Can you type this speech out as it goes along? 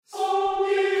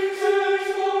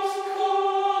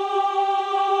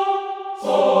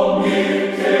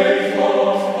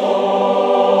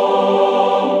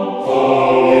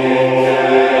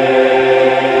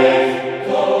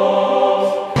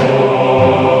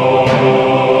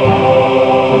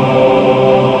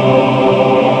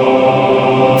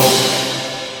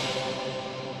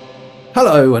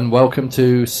Hello and welcome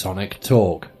to Sonic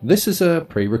Talk. This is a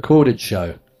pre-recorded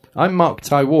show. I'm Mark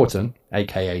Tywharton,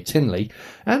 aka Tinley,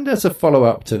 and as a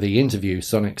follow-up to the interview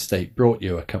Sonic State brought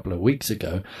you a couple of weeks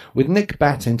ago, with Nick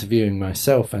Batt interviewing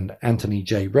myself and Anthony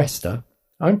J. Rester,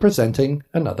 I'm presenting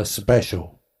another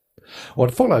special.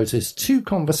 What follows is two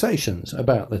conversations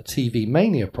about the TV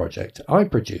Mania project I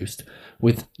produced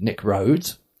with Nick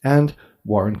Rhodes and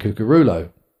Warren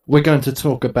Cucurullo. We're going to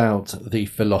talk about the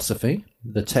philosophy,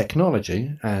 the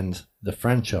technology, and the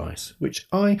franchise, which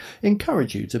I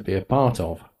encourage you to be a part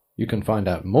of. You can find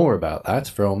out more about that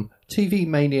from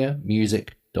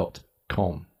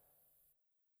tvmaniamusic.com.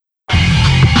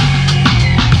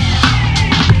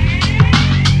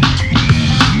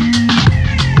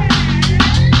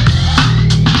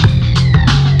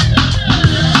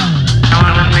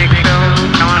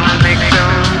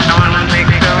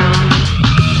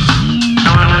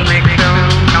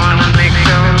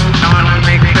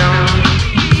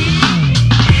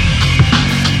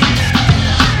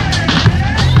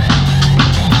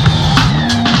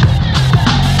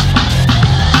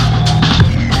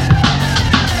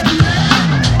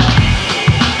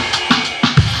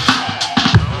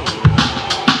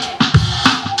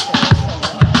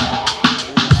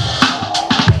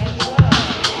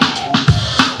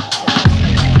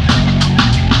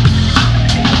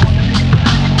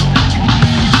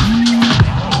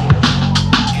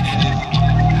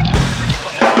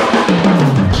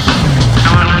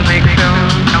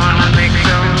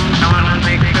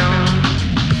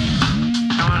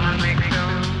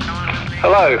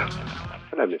 Hello.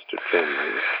 Hello, Mr.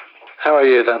 Finley. How are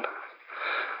you then?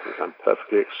 I'm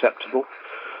perfectly acceptable.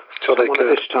 Jolly At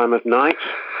good. this time of night.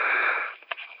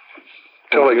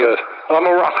 Jolly good. I'm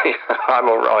all right. I'm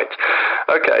all right.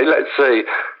 Okay, let's see.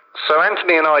 So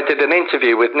Anthony and I did an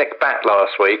interview with Nick Batt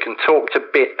last week and talked a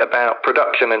bit about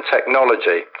production and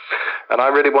technology. And I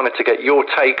really wanted to get your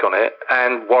take on it,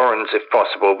 and Warren's if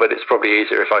possible, but it's probably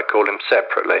easier if I call him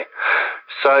separately.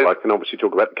 So I can obviously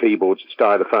talk about the keyboards,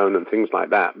 stylophone and things like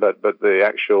that, but the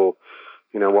actual,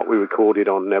 what we recorded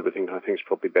on and everything, I think it's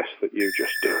probably best that you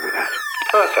just deal with that.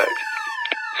 perfect.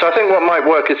 So I think what might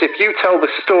work is if you tell the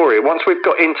story. Once we've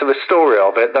got into the story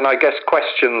of it, then I guess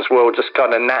questions will just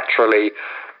kind of naturally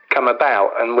come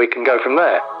about, and we can go from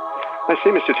there. I see,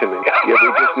 Mr. Tinley. Yeah, we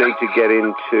just need to get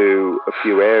into a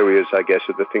few areas, I guess,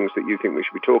 of the things that you think we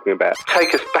should be talking about.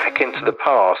 Take us back into the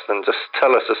past and just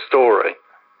tell us a story.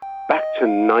 Back to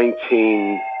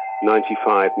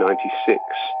 1995, 96.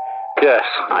 Yes.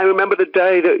 I remember the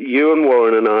day that you and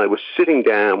Warren and I were sitting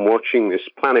down watching this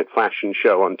Planet Fashion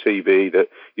show on TV that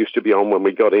used to be on when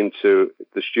we got into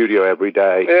the studio every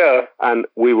day. Yeah. And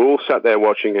we were all sat there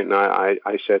watching it, and I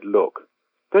said, look,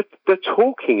 they're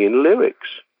talking in lyrics.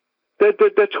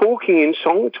 They're talking in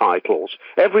song titles.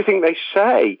 Everything they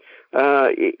say,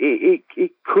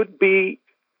 it could be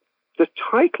the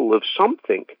title of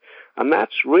something. And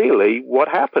that's really what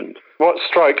happened. What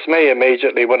strikes me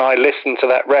immediately when I listen to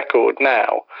that record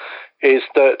now is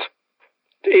that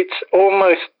it's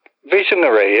almost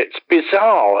visionary. It's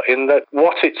bizarre in that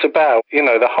what it's about,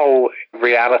 the whole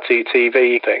reality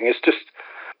TV thing is just,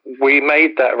 we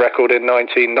made that record in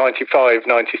 1995,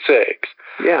 96.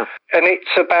 Yeah. And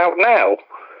it's about now.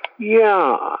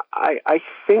 Yeah, I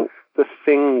think the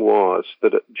thing was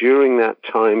that during that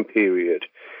time period,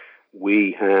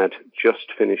 we had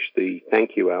just finished the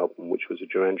Thank You album, which was a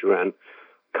Duran Duran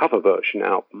cover version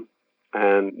album,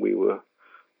 and we were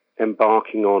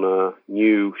embarking on a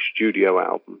new studio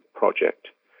album project,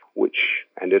 which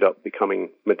ended up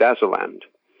becoming Midazoland.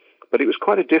 But it was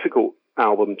quite a difficult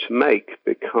album to make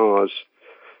because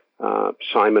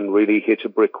Simon really hit a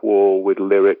brick wall with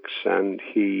lyrics, and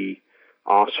he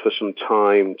asked for some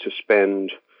time to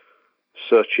spend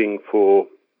searching for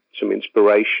some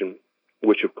inspiration,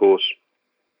 which of course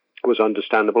was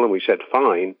understandable, and we said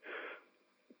fine.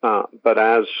 But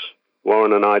as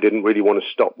Warren and I didn't really want to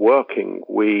stop working,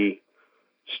 we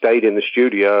stayed in the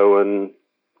studio and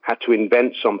had to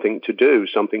invent something to do,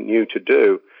 something new to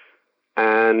do.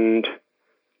 And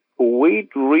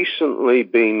we'd recently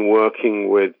been working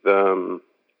with an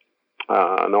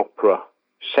opera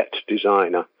set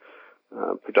designer,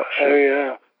 production. Oh,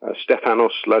 yeah.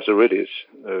 Stefanos Lazaridis,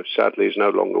 who sadly is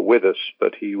no longer with us,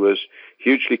 but he was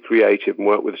hugely creative and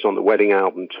worked with us on the Wedding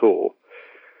album tour.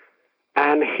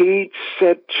 And he'd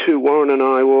said to Warren and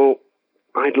I, well,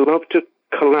 I'd love to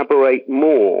collaborate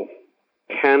more.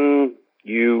 Can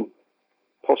you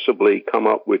possibly come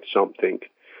up with something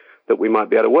that we might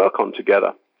be able to work on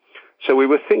together? So we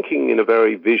were thinking in a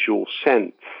very visual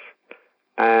sense,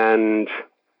 and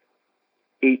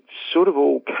it sort of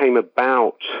all came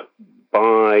about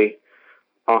by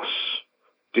us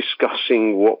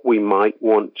discussing what we might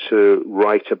want to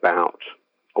write about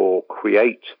or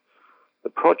create the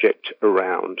project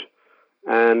around.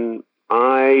 And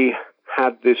I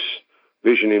had this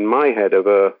vision in my head of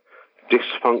a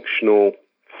dysfunctional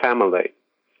family,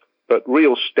 but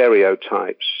real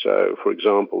stereotypes. So, for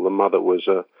example, the mother was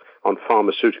on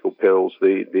pharmaceutical pills,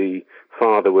 the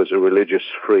father was a religious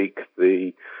freak,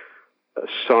 the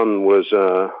son was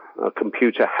a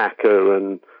computer hacker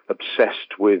and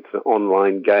obsessed with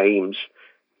online games,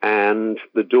 and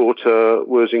the daughter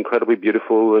was incredibly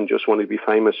beautiful and just wanted to be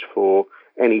famous for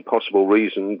any possible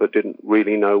reason, but didn't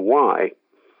really know why.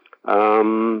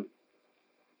 And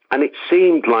it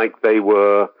seemed like they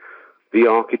were the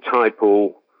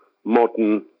archetypal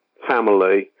modern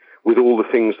family with all the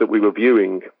things that we were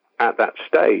viewing at that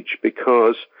stage,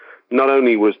 because not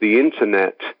only was the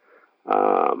internet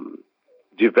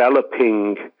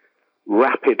developing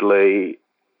rapidly,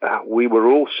 we were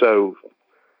also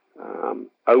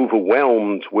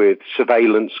overwhelmed with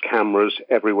surveillance cameras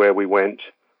everywhere we went,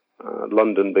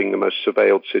 London being the most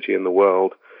surveilled city in the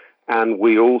world. And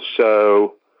we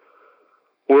also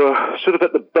were sort of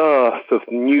at the birth of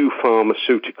new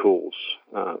pharmaceuticals,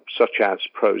 such as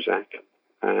Prozac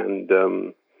and,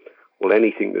 well,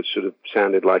 anything that sort of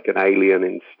sounded like an alien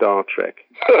in Star Trek.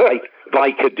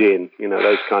 Vicodin,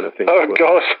 those kind of things. Oh,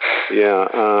 gosh. Yeah.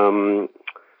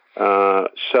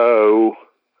 So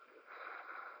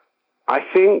I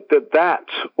think that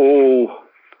all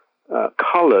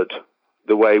colored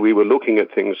the way we were looking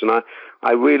at things. And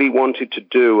I really wanted to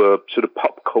do a sort of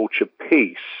pop culture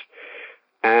piece.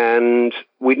 And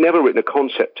we'd never written a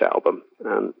concept album.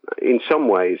 And in some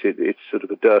ways, it's sort of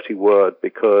a dirty word,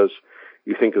 because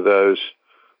you think of those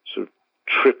sort of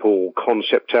triple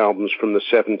concept albums from the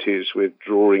 70s with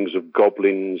drawings of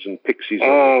goblins and pixies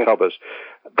on the covers.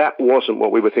 That wasn't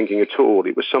what we were thinking at all.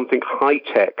 It was something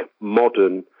high-tech,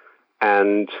 modern,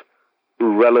 and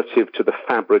relative to the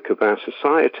fabric of our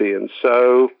society. And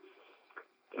so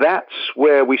that's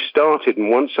where we started. And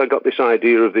once I got this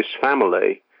idea of this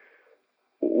family,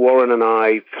 Warren and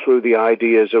I threw the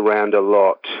ideas around a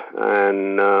lot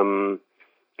and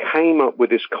came up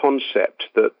with this concept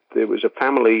that there was a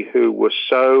family who were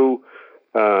so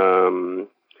that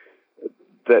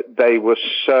they were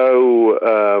so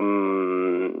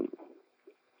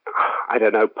I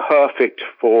don't know, perfect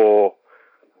for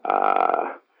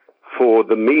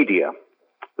the media,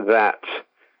 that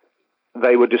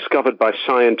they were discovered by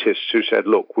scientists who said,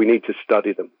 look, we need to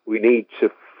study them. We need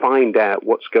to find out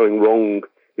what's going wrong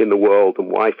in the world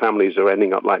and why families are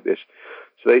ending up like this.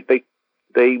 So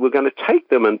they were going to take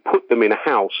them and put them in a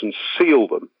house and seal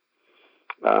them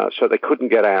so they couldn't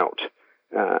get out,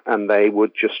 and they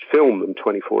would just film them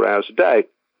 24 hours a day.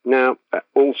 Now, that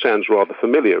all sounds rather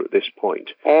familiar at this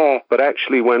point, but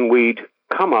actually when we'd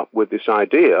come up with this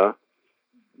idea,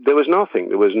 there was nothing.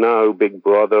 There was no Big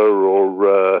Brother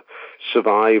or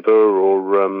Survivor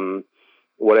or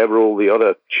whatever all the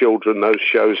other children those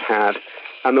shows had,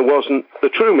 and there wasn't The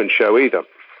Truman Show either.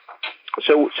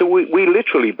 So we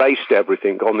literally based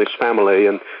everything on this family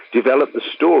and developed the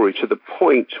story to the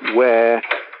point where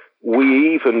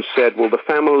we even said, well, the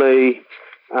family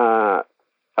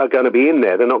are going to be in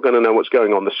there. They're not going to know what's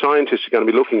going on. The scientists are going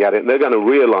to be looking at it, and they're going to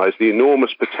realize the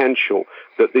enormous potential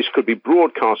that this could be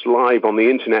broadcast live on the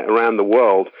internet around the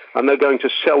world, and they're going to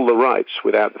sell the rights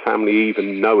without the family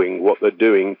even knowing what they're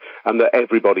doing, and that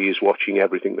everybody is watching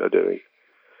everything they're doing.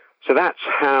 So that's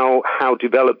how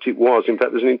developed it was. In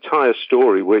fact, there's an entire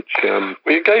story which... Well,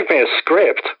 you gave me a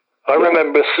script. I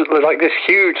remember like this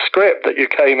huge script that you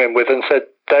came in with and said,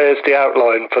 there's the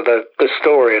outline for the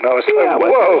story. And I was like,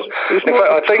 whoa. In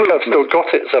fact, I think I've still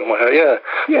got it somewhere, yeah.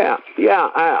 Yeah.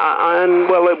 And,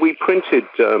 well, we printed,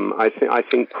 I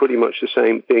think, pretty much the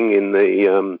same thing in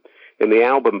the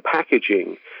album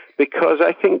packaging, because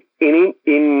I think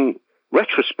in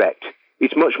retrospect,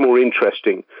 it's much more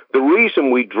interesting. The reason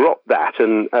we dropped that,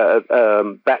 and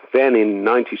back then in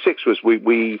 '96, was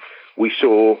we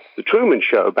saw The Truman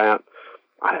Show about,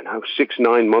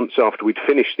 6-9 months after we'd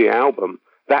finished the album.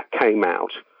 That came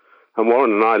out, and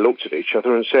Warren and I looked at each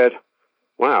other and said,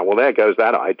 wow, well, there goes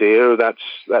that idea.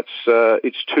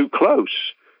 It's too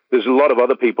close. There's a lot of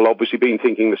other people obviously been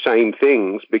thinking the same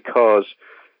things, because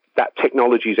that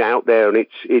technology's out there and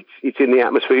it's in the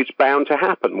atmosphere. It's bound to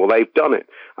happen. Well, they've done it.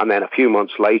 And then a few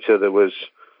months later, there was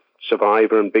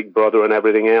Survivor and Big Brother and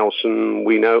everything else, and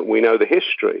we know the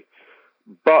history.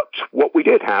 But what we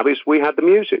did have is we had the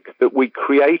music that we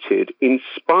created,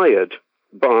 inspired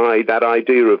by that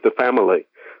idea of the family.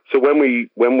 So when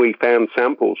we found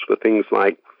samples for things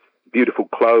like Beautiful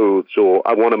Clothes or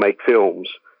I Want to Make Films,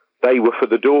 they were for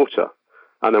the daughter.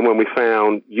 And then when we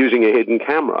found using a hidden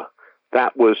camera,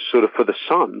 that was sort of for the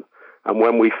son. And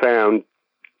when we found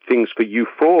things for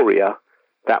euphoria,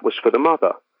 that was for the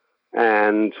mother.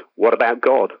 And what about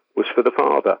God was for the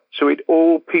father. So it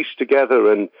all pieced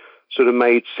together and sort of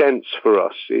made sense for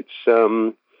us.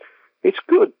 It's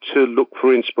good to look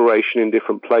for inspiration in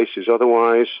different places.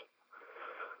 Otherwise,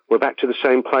 we're back to the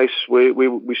same place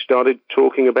we started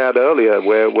talking about earlier,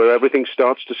 where everything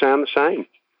starts to sound the same.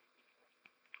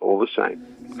 All the same.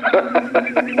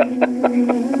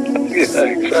 Yeah,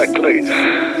 exactly.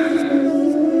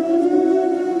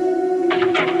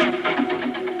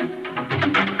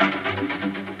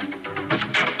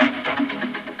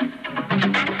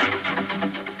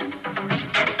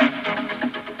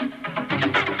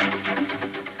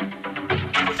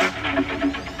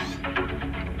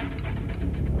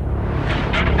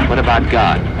 What about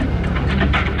God?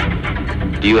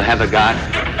 Do you have a God?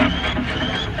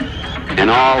 An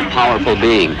all-powerful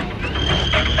being,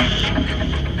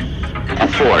 a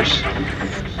force,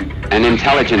 an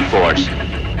intelligent force.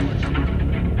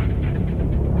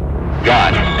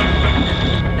 God.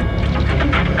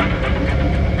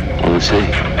 All the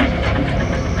same.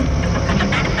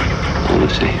 All the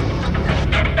same.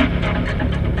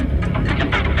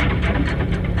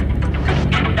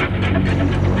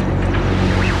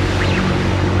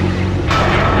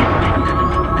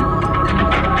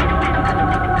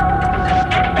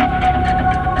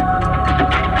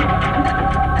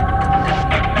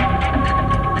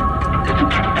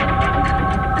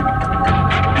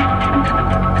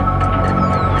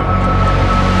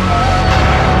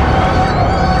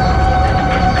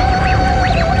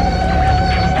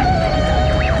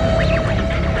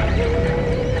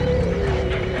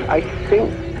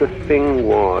 The thing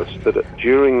was that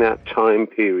during that time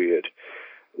period,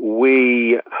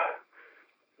 we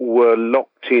were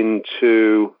locked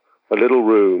into a little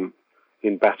room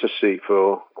in Battersea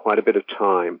for quite a bit of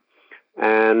time,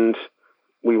 and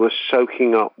we were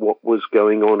soaking up what was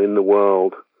going on in the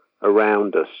world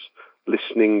around us,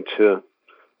 listening to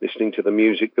the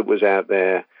music that was out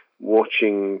there,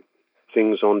 watching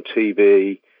things on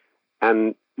TV,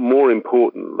 and more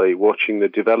importantly, watching the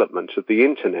development of the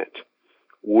internet,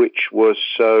 which was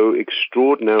so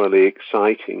extraordinarily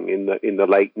exciting in the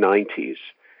late 90s.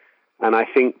 And I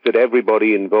think that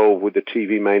everybody involved with the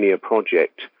TV Mania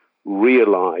project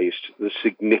realized the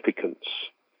significance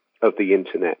of the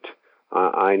internet.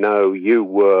 I know you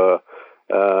were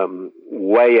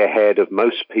way ahead of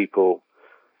most people,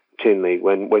 Tinley,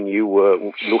 when you were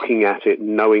looking at it,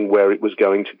 knowing where it was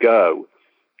going to go.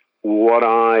 What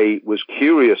I was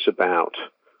curious about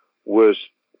was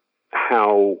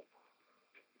how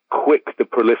quick the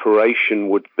proliferation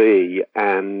would be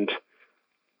and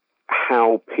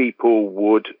how people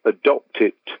would adopt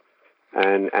it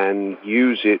and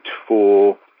use it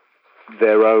for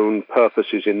their own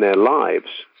purposes in their lives.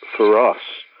 For us,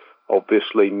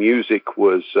 obviously, music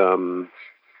was a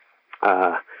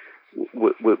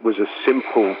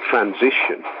simple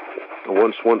transition.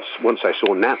 Once I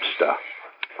saw Napster,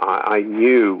 I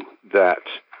knew that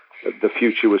the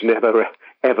future was never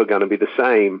ever going to be the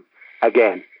same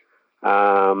again.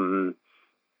 In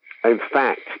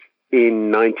fact, in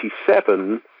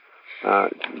 '97,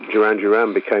 Duran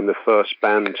Duran became the first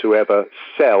band to ever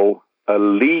sell a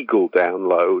legal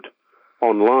download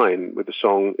online with the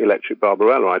song Electric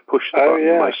Barbarella. I pushed the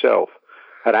button myself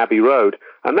at Abbey Road.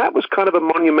 And that was kind of a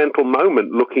monumental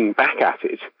moment looking back at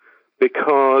it,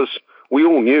 because we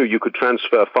all knew you could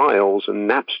transfer files and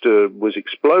Napster was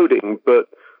exploding, but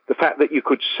the fact that you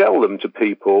could sell them to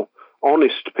people,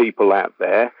 honest people out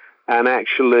there, and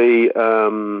actually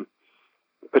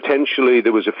potentially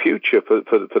there was a future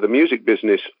for the music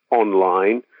business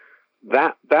online,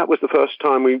 that was the first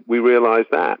time we realized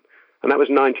that. And that was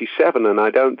 97, and I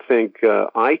don't think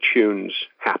iTunes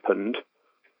happened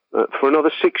for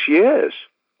another 6 years.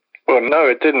 Well, no,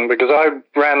 it didn't, because I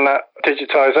ran that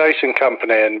digitization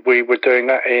company, and we were doing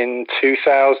that in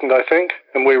 2000, I think,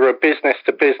 and we were a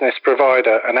business-to-business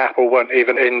provider, and Apple weren't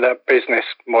even in that business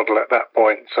model at that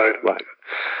point. So right.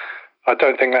 I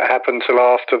don't think that happened till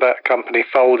after that company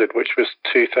folded, which was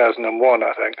 2001,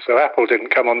 I think. So Apple didn't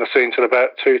come on the scene till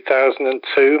about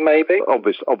 2002, maybe?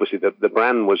 Obviously the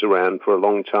brand was around for a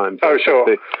long time. Oh,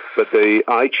 sure. But the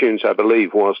iTunes, I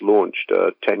believe, was launched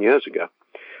 10 years ago.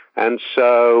 And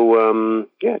so,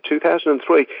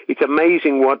 2003. It's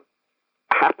amazing what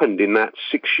happened in that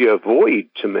 6-year void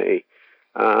to me,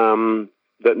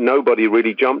 that nobody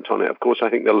really jumped on it. Of course, I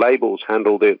think the labels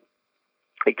handled it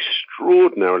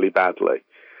extraordinarily badly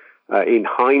in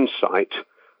hindsight,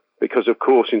 because, of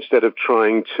course, instead of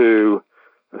trying to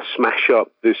smash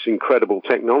up this incredible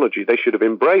technology, they should have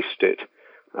embraced it.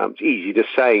 It's easy to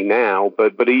say now,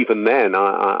 but even then,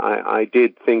 I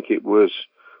did think it was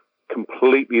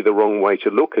completely the wrong way to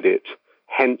look at it.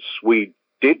 Hence, we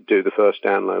did do the first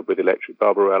download with Electric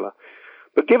Barbarella.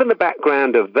 But given the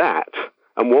background of that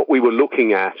and what we were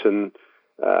looking at and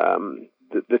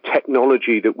the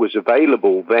technology that was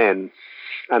available then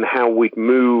and how we'd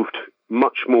moved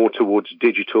much more towards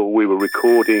digital, we were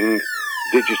recording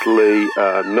digitally,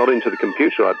 not into the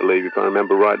computer, I believe, if I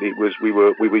remember rightly. It was we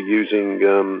were using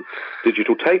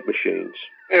digital tape machines.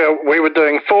 Yeah, we were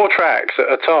doing 4 tracks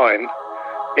at a time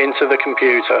into the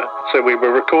computer. So we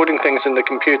were recording things in the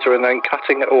computer and then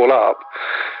cutting it all up.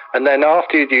 And then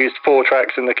after you'd used 4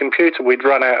 tracks in the computer, we'd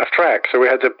run out of tracks. So we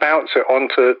had to bounce it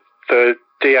onto the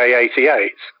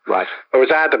DA88. Right. It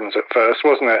was Adams at first,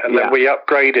 wasn't it? And then we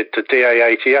upgraded to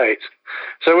DA88.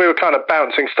 So we were kind of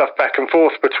bouncing stuff back and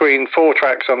forth between 4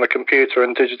 tracks on the computer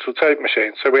and digital tape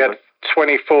machines. So we had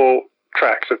 24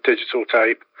 tracks of digital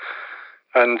tape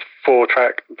and 4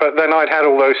 track. But then I'd had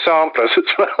all those samplers as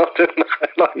well, didn't I?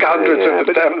 Like hundreds of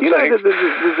the damn things.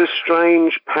 There's a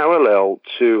strange parallel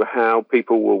to how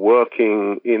people were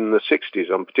working in the 60s,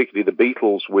 and particularly the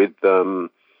Beatles with,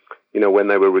 when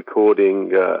they were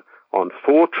recording on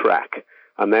 4-track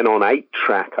and then on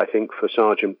 8-track, I think, for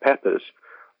Sgt. Pepper's.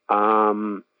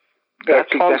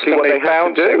 That's exactly what they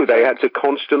had to do. They had to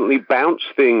constantly bounce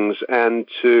things and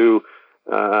to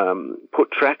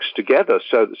put tracks together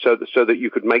so that you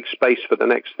could make space for the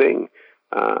next thing.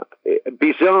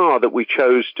 Bizarre that we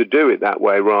chose to do it that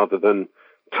way rather than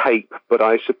tape, but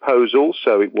I suppose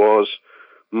also it was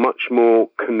much more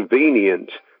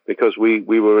convenient because we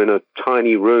were in a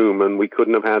tiny room and we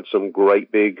couldn't have had some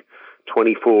great big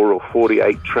 24 or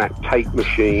 48 track tape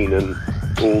machine and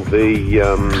all the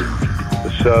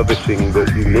servicing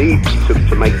that you need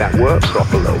to make that work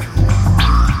properly.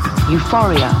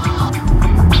 Euphoria.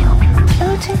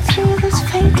 Floating through this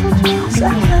fatal dreams, I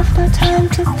have no time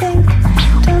to think.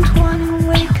 Don't wanna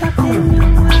wake up in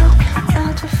your world,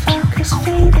 out of focus,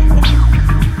 fading in.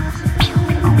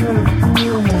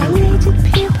 Dilated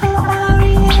pupil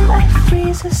REM, I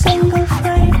freeze a single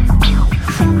frame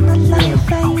from the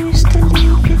life I used to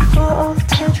lead before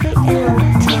altered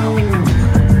reality.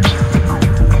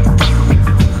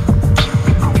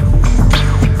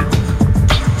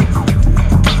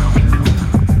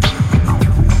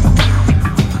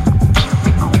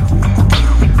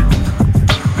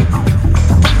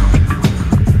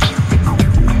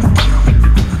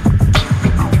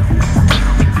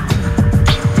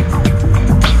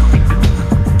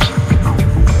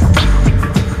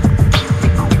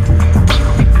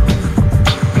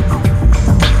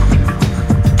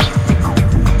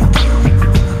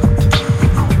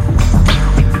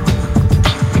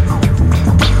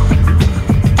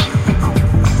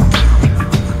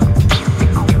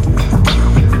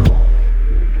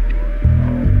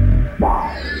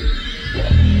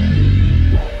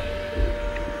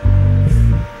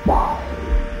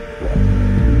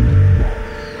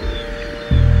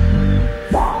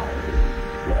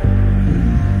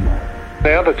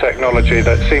 Technology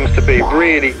that seems to be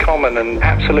really common and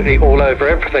absolutely all over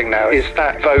everything now is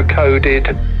that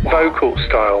vocoded vocal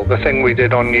style, the thing we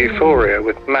did on Euphoria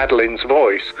with Madeline's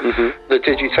voice, the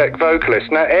Digitech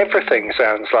vocalist. Now everything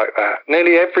sounds like that.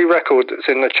 Nearly every record that's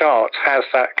in the charts has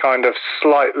that kind of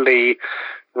slightly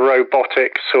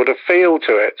robotic sort of feel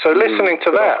to it. So listening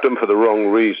to that... Often for the wrong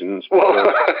reasons.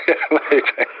 Well, yeah, maybe.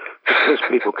 Because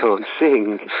people can't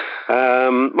sing.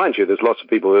 Mind you, there's lots of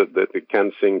people that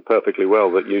can sing perfectly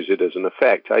well that use it as an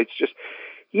effect. It's just,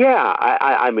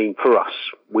 I mean, for us,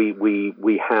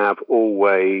 we have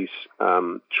always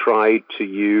tried to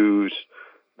use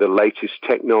the latest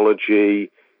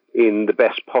technology in the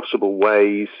best possible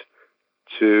ways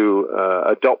to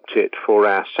adopt it for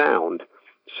our sound.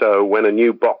 So when a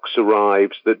new box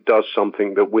arrives that does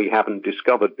something that we haven't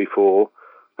discovered before,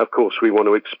 of course, we want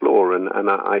to explore, and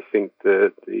I think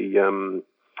the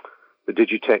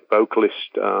Digitech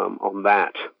vocalist on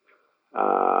that,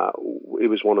 it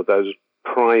was one of those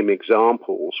prime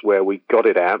examples where we got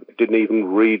it out, didn't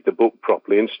even read the book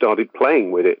properly, and started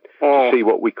playing with it to see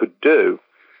what we could do,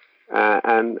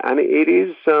 and it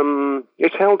is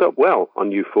it's held up well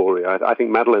on Euphoria. I think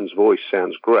Madeline's voice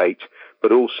sounds great,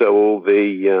 but also all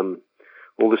the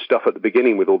stuff at the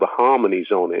beginning with all the harmonies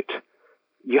on it.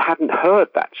 You hadn't heard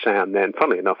that sound then.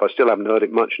 Funnily enough, I still haven't heard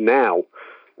it much now.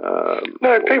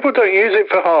 No, people don't use it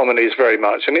for harmonies very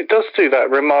much, and it does do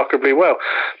that remarkably well.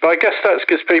 But I guess that's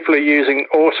because people are using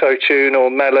auto-tune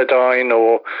or Melodyne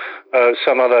or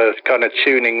some other kind of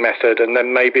tuning method, and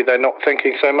then maybe they're not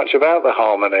thinking so much about the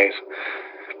harmonies.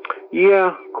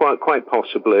 Yeah, quite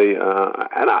possibly.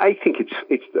 And I think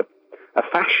it's a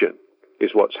fashion.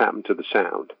 is what's happened to the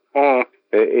sound. Mm.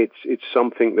 It's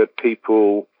something that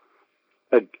people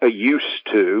are used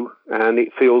to, and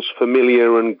it feels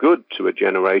familiar and good to a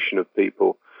generation of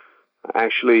people.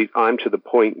 Actually, I'm to the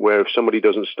point where if somebody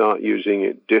doesn't start using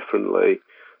it differently,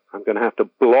 I'm going to have to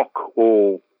block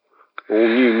all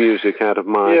new music out of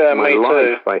my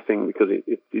life, I think, because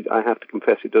I have to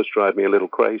confess it does drive me a little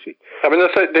crazy. I mean,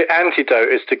 the antidote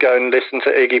is to go and listen to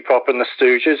Iggy Pop and the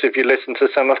Stooges if you listen to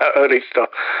some of that early stuff.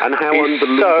 And how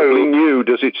unbelievably new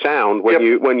does it sound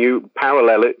when you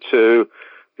parallel it to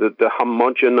the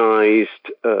homogenized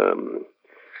sound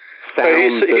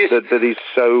that is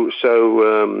so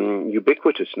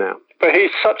ubiquitous now. But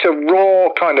he's such a raw,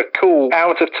 kind of cool,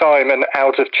 out of time and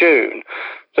out of tune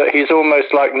that he's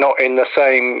almost like not in the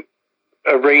same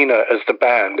arena as the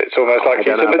band. It's almost like he's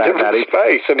in a different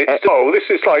space. And this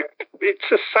is like, it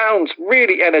just sounds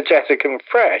really energetic and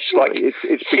fresh, like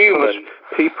it's human.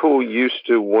 People used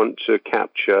to want to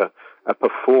capture a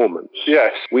performance.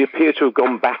 Yes. We appear to have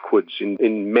gone backwards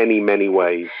in many, many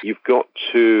ways. You've got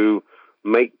to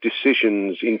make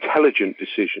decisions, intelligent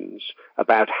decisions,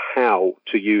 about how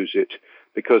to use it.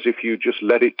 Because if you just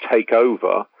let it take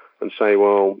over and say,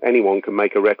 well, anyone can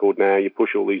make a record now, you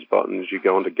push all these buttons, you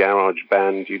go onto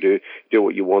GarageBand, you do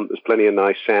what you want, there's plenty of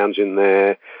nice sounds in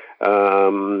there,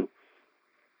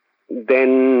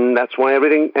 then that's why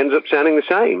everything ends up sounding the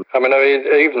same. I mean,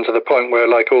 even to the point where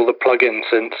like all the plug-in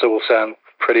synths all sound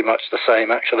pretty much the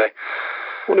same, actually.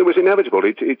 Well, it was inevitable.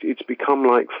 It's become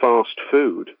like fast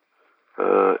food.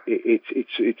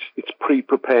 It's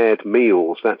pre-prepared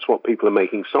meals. That's what people are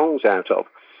making songs out of.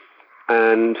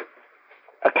 And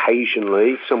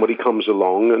occasionally somebody comes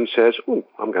along and says, oh,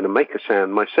 I'm going to make a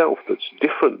sound myself that's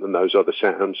different than those other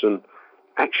sounds. And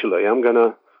actually, I'm going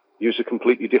to use a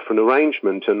completely different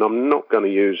arrangement, and I'm not going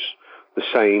to use the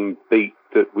same beat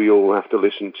that we all have to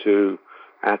listen to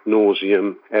ad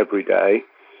nauseum every day.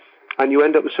 And you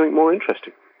end up with something more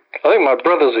interesting. I think my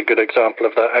brother's a good example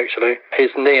of that, actually.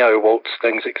 His neo-waltz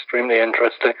thing's extremely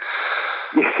interesting.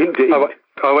 Yes, indeed.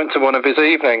 I went to one of his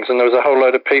evenings and there was a whole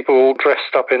load of people all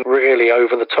dressed up in really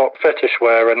over-the-top fetish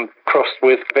wear and crossed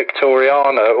with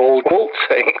Victoriana, all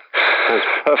waltzing. That's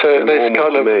perfect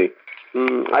to me.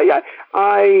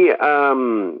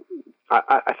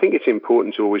 I think it's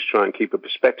important to always try and keep a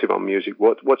perspective on music.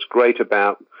 What's great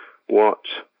about what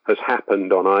has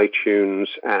happened on iTunes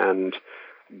and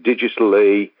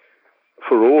digitally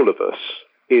for all of us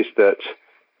is that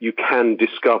you can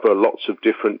discover lots of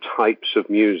different types of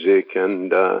music,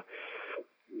 and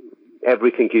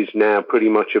everything is now pretty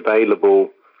much available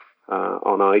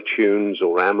on iTunes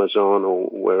or Amazon or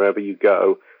wherever you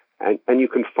go, and you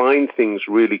can find things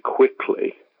really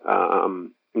quickly.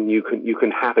 And you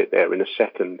can have it there in a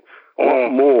second.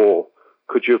 What more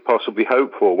could you have possibly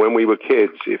hoped for? When we were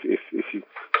kids, if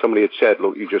somebody had said,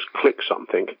 look, you just click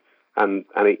something and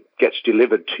it gets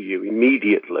delivered to you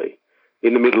immediately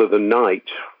in the middle of the night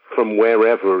from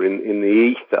wherever in the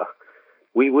ether,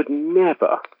 we would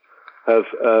never have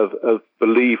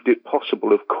believed it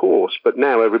possible, of course, but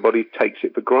now everybody takes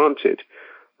it for granted.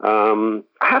 I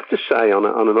have to say on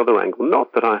another angle,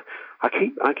 not that I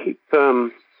keep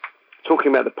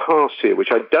talking about the past here,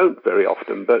 which I don't very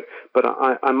often, but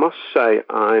I must say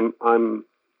I'm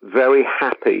very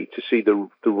happy to see the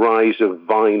rise of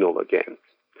vinyl again.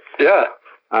 Yeah.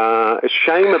 A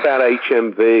shame about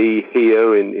HMV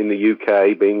here in the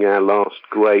UK being our last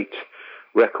great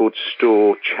record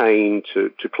store chain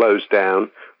to close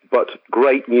down, but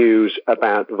great news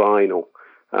about vinyl.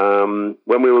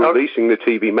 When we were releasing the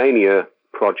TV Mania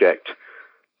project,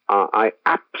 I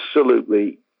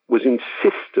absolutely was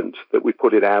insistent that we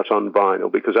put it out on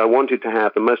vinyl because I wanted to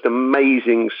have the most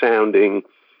amazing sounding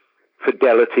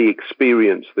fidelity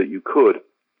experience that you could.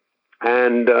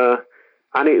 And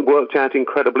it worked out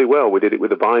incredibly well. We did it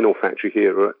with the Vinyl Factory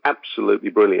here. Absolutely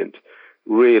brilliant.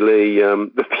 Really,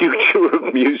 the future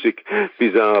of music,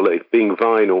 bizarrely, being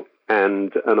vinyl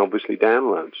and obviously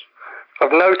downloads.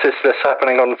 I've noticed this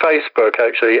happening on Facebook,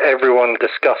 actually, everyone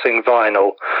discussing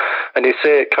vinyl. And you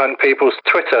see it kind of people's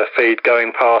Twitter feed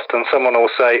going past, and someone will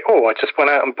say, oh, I just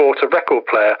went out and bought a record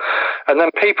player. And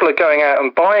then people are going out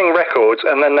and buying records,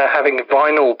 and then they're having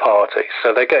vinyl parties.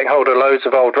 So they're getting hold of loads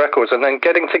of old records and then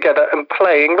getting together and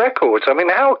playing records. I mean,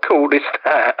 how cool is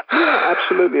that? Yeah,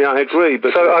 absolutely, I agree.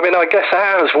 But so, I mean, I guess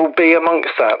ours will be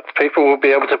amongst that. People will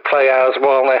be able to play ours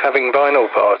while they're having vinyl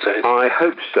parties. I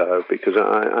hope so, because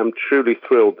I'm truly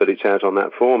thrilled that it's out on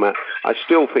that format. I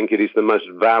still think it is the most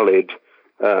valid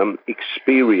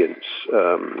experience,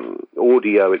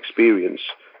 audio experience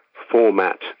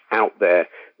format out there.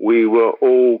 We were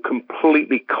all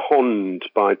completely conned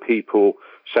by people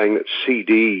saying that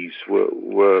CDs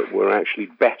were actually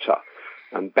better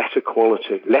and better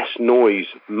quality, less noise,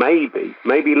 maybe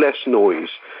less noise,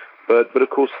 but of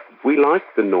course we like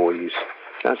the noise.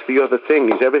 That's the other thing,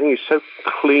 is everything is so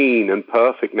clean and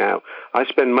perfect now. I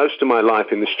spend most of my life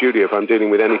in the studio, if I'm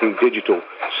dealing with anything digital,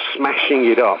 smashing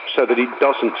it up so that it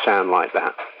doesn't sound like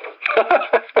that.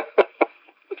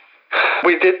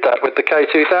 We did that with the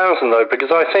K2000 though, because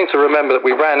I seem to remember that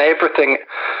we ran everything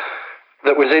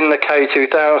that was in the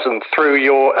K2000 through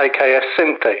your AKS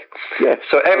Synthi. Yes.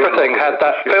 So everything had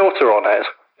that filter on it.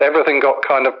 Everything got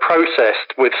kind of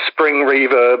processed with spring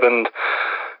reverb and,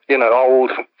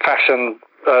 old-fashioned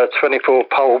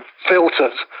 24-pole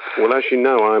filters. Well, as you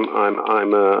know,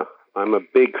 I'm a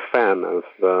big fan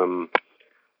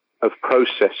of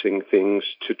processing things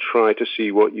to try to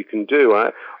see what you can do.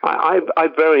 I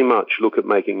very much look at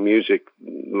making music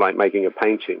like making a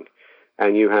painting.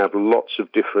 And you have lots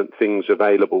of different things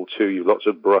available to you, lots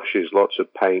of brushes, lots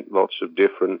of paint, lots of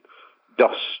different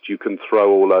dust you can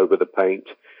throw all over the paint.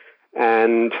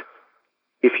 And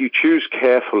if you choose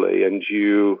carefully and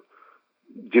you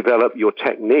develop your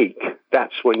technique,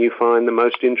 that's when you find the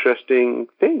most interesting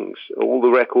things. All the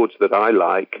records that I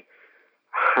like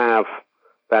have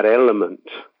that element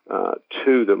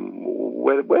to them.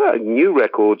 Where new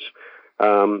records,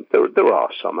 there are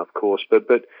some, of course,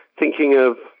 but thinking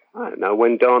of, I don't know,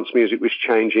 when dance music was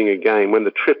changing again, when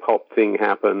the trip-hop thing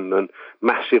happened, and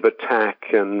Massive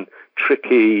Attack, and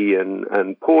Tricky, and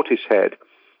Portishead, it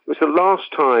was the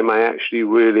last time I actually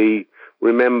really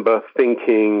remember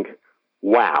thinking,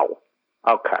 wow,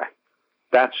 okay,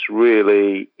 that's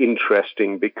really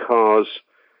interesting, because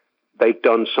they've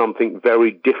done something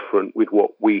very different with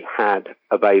what we had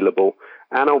available,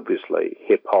 and obviously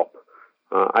hip-hop.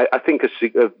 I think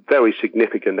a very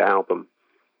significant album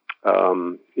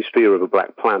is Fear of a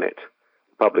Black Planet,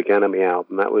 Public Enemy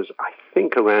album. That was, I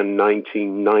think, around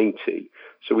 1990.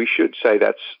 So we should say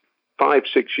that's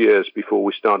 5-6 years before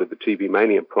we started the TV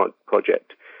Mania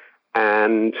project.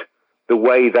 And the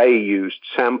way they used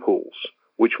samples,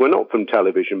 which were not from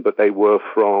television, but they were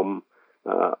from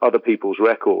other people's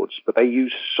records, but they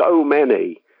used so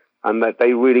many, and that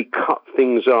they really cut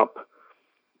things up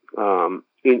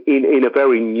in a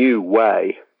very new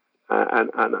way. And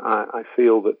I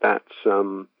feel that's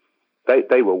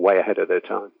they were way ahead of their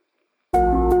time.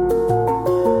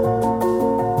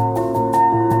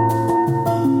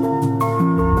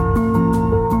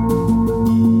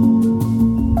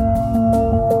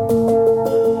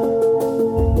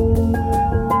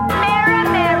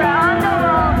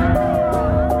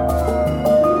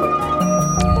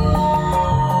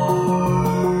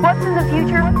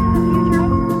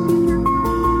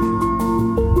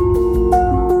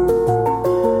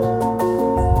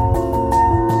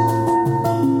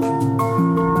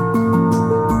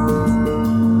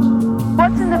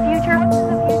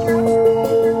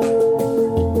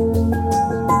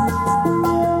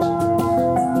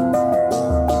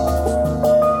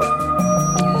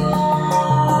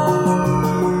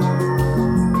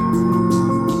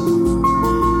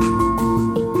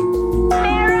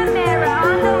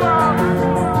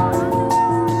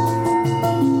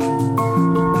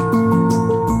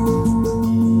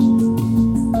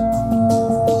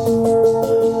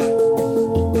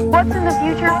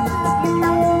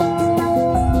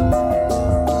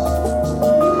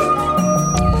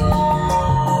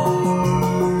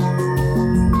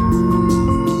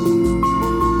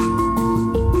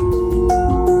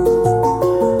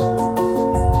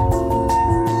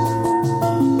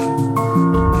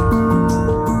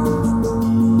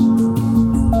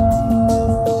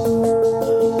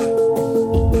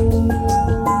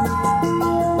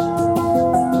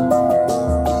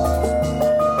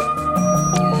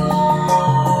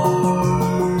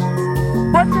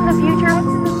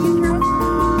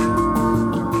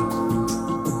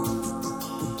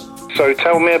 So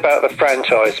tell me about the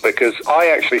franchise, because I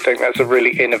actually think that's a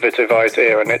really innovative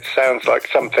idea, and it sounds like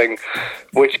something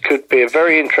which could be a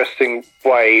very interesting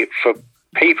way for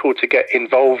people to get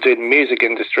involved in music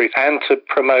industries and to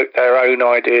promote their own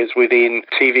ideas within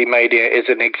TV Mania as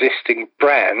an existing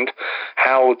brand.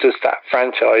 How does that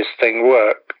franchise thing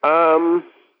work? It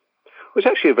was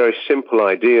actually a very simple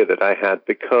idea that I had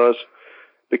because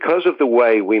of the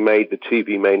way we made the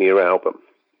TV Mania album,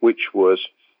 which was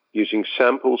using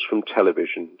samples from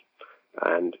television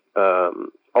and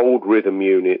old rhythm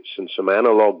units and some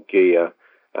analog gear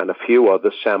and a few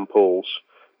other samples,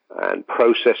 and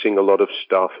processing a lot of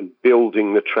stuff and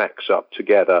building the tracks up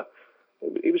together.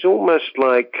 It was almost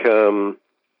like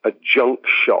a junk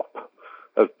shop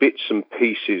of bits and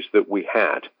pieces that we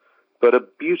had, but a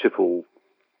beautiful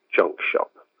junk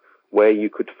shop where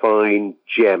you could find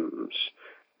gems.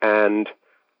 And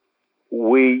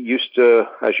we used to,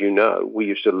 as you know, we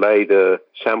used to lay the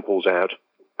samples out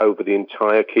over the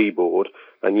entire keyboard,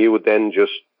 and you would then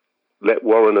just let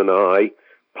Warren and I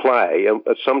play. And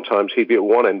sometimes he'd be at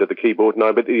one end of the keyboard and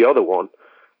I'd be at the other one.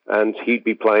 And he'd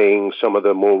be playing some of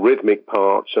the more rhythmic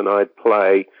parts, and I'd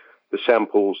play the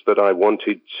samples that I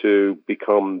wanted to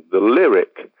become the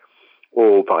lyric,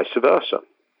 or vice versa.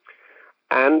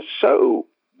 And so,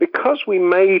 because we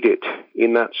made it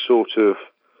in that sort of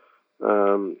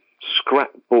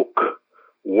scrapbook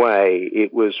way,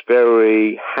 it was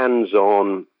very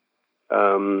hands-on,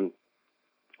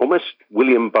 almost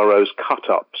William Burroughs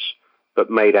cut-ups, but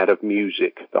made out of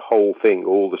music, the whole thing,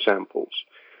 all the samples.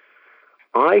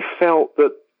 I felt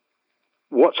that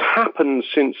what's happened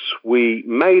since we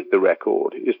made the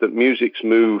record is that music's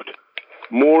moved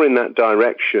more in that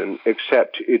direction,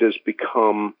 except it has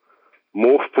become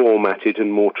more formatted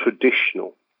and more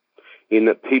traditional, in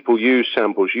that people use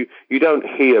samples. You don't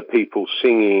hear people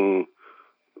singing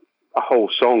a whole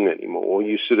song anymore.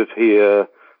 You sort of hear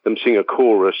them sing a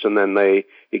chorus, and then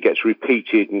it gets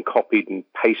repeated and copied and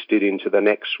pasted into the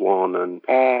next one, and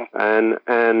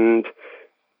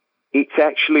it's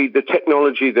actually the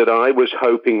technology that I was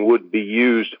hoping would be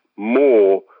used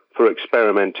more for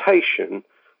experimentation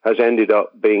has ended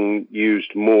up being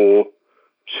used more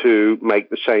to make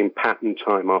the same pattern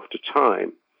time after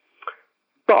time.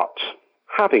 But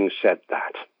having said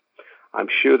that, I'm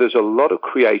sure there's a lot of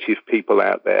creative people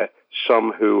out there,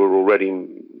 some who are already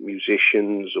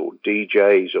musicians or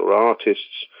DJs or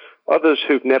artists, others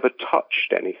who've never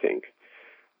touched anything.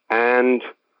 And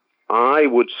I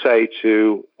would say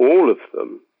to all of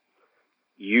them,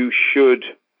 you should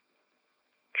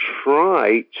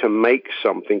try to make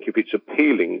something if it's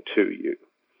appealing to you.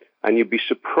 And you'd be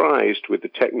surprised with the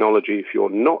technology, if you're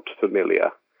not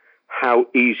familiar, how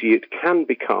easy it can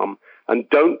become. And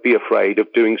don't be afraid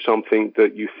of doing something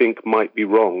that you think might be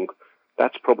wrong.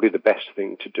 That's probably the best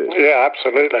thing to do. Yeah,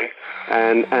 absolutely.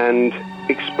 And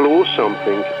explore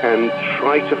something and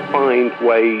try to find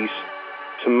ways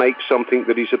to make something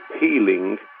that is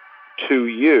appealing to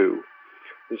you.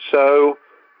 And so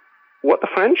what the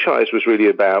franchise was really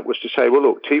about was to say, well,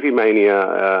 look, TV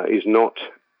Mania is not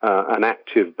an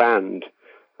active band.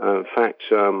 In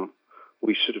fact,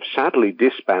 we sort of sadly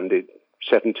disbanded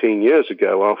 17 years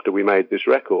ago after we made this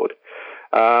record.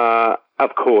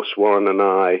 Of course, Warren and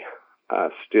I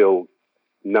still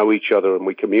know each other, and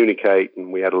we communicate,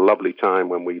 and we had a lovely time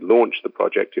when we launched the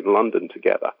project in London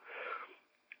together.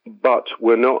 But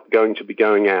we're not going to be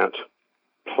going out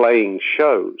playing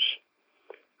shows.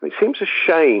 It seems a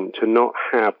shame to not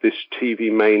have this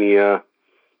TV Mania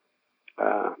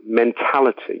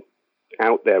mentality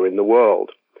out there in the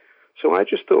world. So I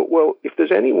just thought, well, if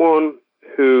there's anyone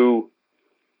who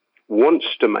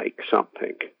wants to make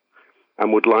something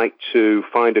and would like to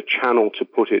find a channel to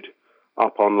put it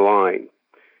up online,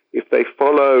 if they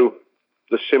follow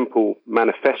the simple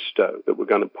manifesto that we're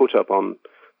going to put up on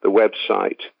the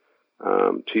website,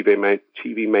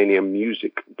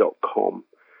 tvmaniamusic.com,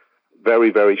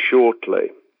 very, very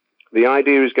shortly. The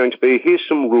idea is going to be, here's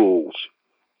some rules.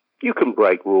 You can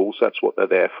break rules, that's what they're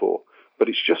there for. But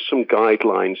it's just some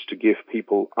guidelines to give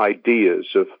people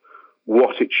ideas of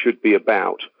what it should be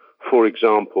about. For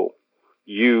example,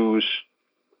 use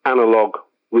analog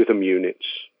rhythm units,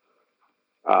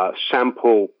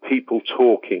 sample people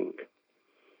talking,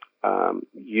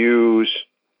 use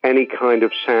any kind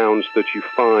of sounds that you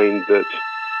find that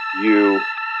you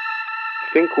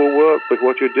think will work with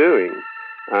what you're doing.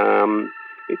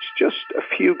 It's just a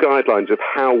few guidelines of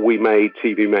how we made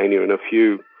TV Mania and a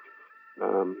few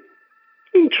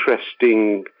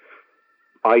interesting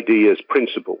ideas,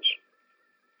 principles.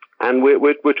 And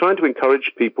we're trying to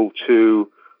encourage people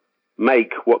to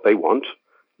make what they want,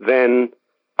 then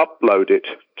upload it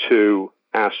to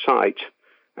our site,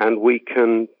 and we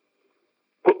can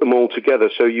put them all together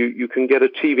so you can get a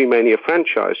TV Mania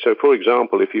franchise. So, for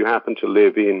example, if you happen to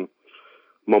live in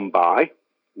Mumbai,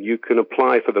 you can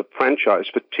apply for the franchise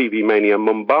for TV Mania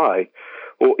Mumbai,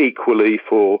 or equally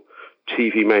for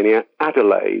TV Mania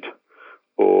Adelaide,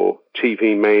 or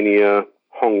TV Mania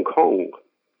Hong Kong.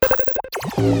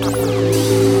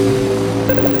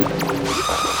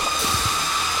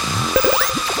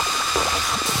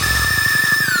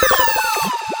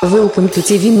 Welcome to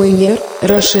TV Mania,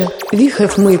 Russia. We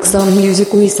have made some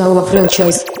music with our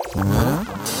franchise.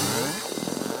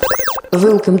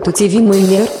 Welcome to TV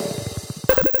Mania.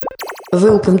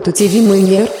 Welcome to TV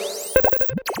Mania,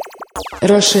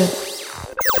 Russia.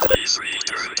 Please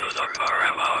return to the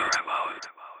Paramount.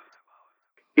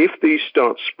 If these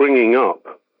start springing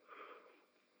up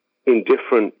in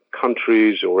different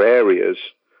countries or areas,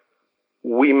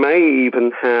 we may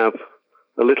even have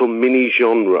a little mini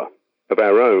genre of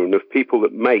our own of people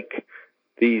that make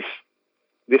this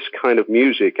kind of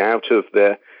music out of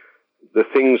the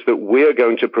things that we're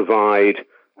going to provide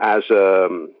as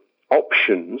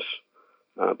options,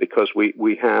 because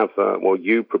we have,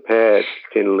 you prepared,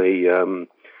 Tinley,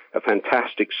 a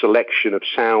fantastic selection of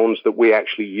sounds that we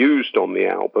actually used on the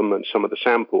album and some of the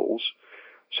samples.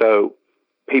 So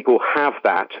people have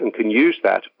that and can use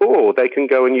that, or they can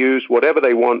go and use whatever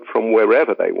they want from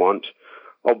wherever they want.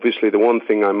 Obviously, the one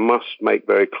thing I must make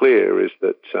very clear is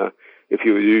that if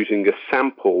you're using a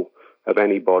sample of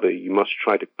anybody, you must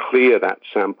try to clear that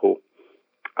sample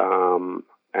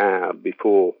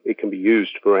before it can be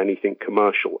used for anything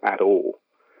commercial at all.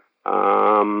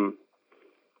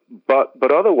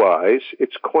 But otherwise,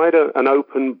 it's quite an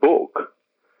open book,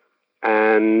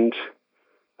 and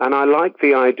I like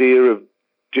the idea of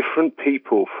different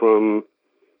people from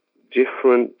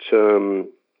different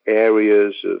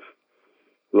areas of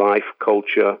life,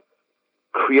 culture,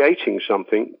 creating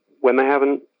something when they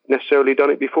haven't necessarily done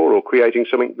it before, or creating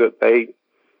something that they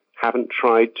haven't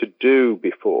tried to do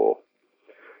before.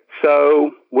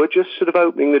 So we're just sort of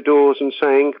opening the doors and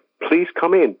saying, please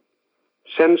come in,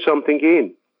 send something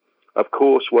in. Of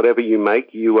course, whatever you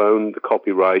make, you own the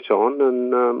copyright on,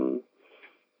 and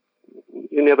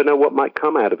you never know what might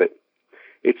come out of it.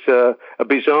 It's a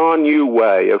bizarre new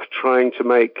way of trying to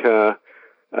make a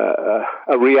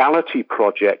reality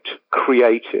project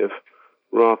creative,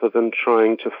 rather than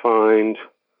trying to find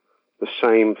the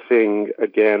same thing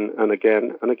again and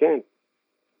again and again.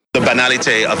 The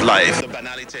banality of life. The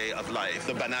banality of life.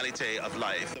 The banality of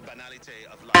life. The banality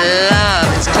of life. I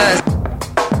love its clothes.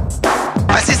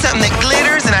 I see something that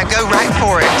glitters and I go right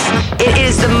for it. It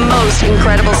is the most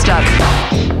incredible stuff.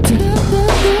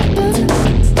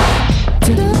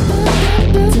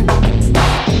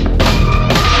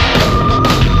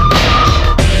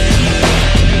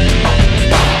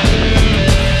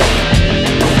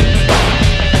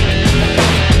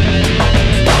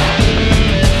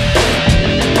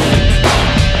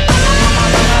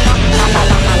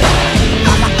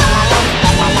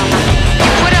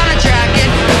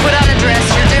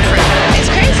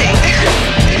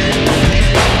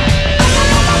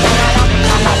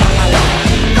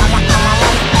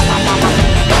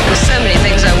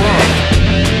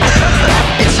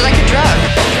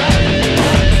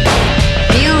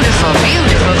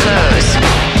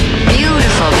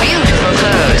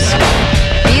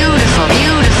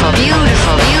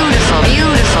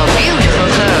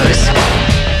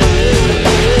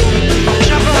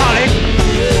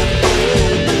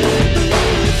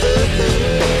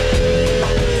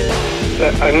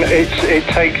 And it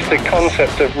takes the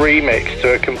concept of remix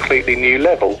to a completely new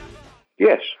level.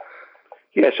 Yes.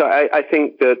 I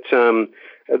think that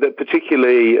that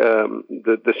particularly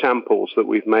the samples that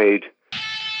we've made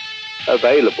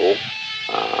available,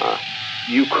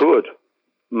 you could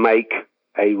make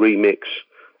a remix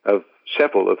of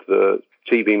several of the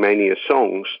TV Mania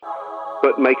songs,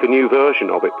 but make a new version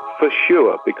of it for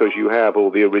sure, because you have all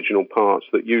the original parts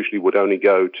that usually would only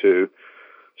go to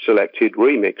selected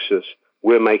remixers.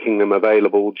 We're making them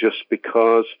available just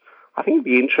because I think it'd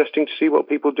be interesting to see what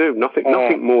people do. Nothing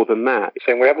more than that.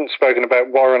 We haven't spoken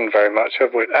about Warren very much,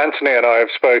 have we? Anthony and I have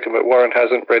spoken, but Warren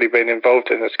hasn't really been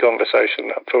involved in this conversation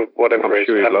for whatever reason. I'm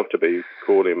sure he'd love to be.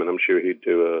 Call him, and I'm sure he'd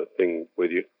do a thing with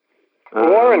you.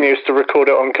 Warren used to record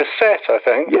it on cassette, I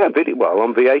think. Yeah,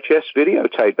 on VHS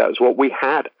videotape. That was what we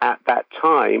had at that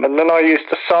time. And then I used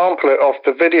to sample it off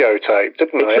the videotape,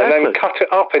 didn't I? Exactly. And then cut it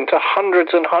up into hundreds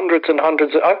and hundreds and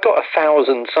hundreds. I've got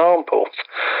 1,000 samples,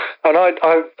 and I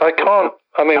can't.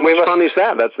 I mean, how much fun is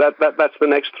that? That's the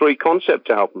next 3 concept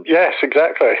albums. Yes,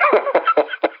 exactly.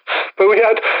 But we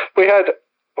had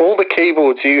all the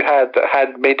keyboards you had that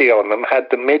had MIDI on them had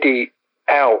the MIDI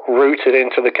out routed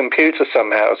into the computer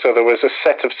somehow, so there was a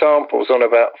set of samples on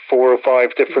about 4 or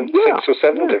 5 different, 6 or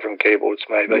 7 different keyboards,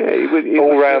 maybe,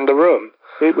 all around the room.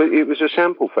 It was a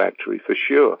sample factory for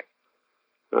sure.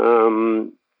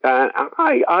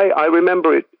 I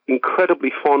remember it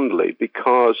incredibly fondly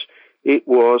because it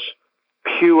was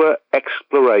pure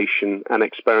exploration and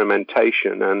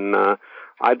experimentation, and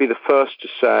I'd be the first to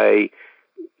say,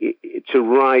 to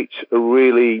write a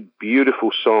really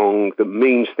beautiful song that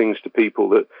means things to people,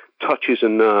 that touches a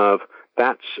nerve,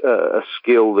 that's a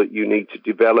skill that you need to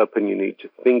develop, and you need to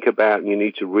think about, and you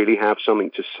need to really have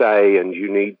something to say, and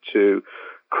you need to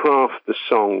craft the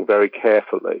song very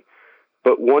carefully.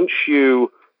 But once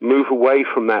you move away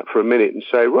from that for a minute and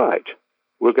say, right,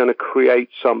 we're going to create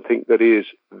something that is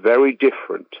very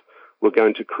different, we're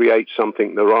going to create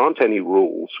something. There aren't any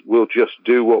rules. We'll just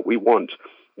do what we want.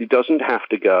 It doesn't have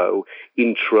to go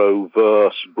intro,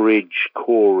 verse, bridge,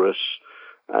 chorus.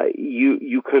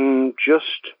 You can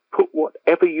just put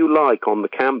whatever you like on the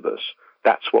canvas.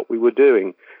 That's what we were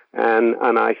doing. And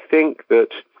I think that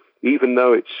even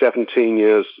though it's 17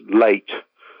 years late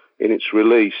in its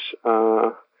release,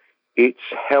 it's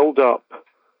held up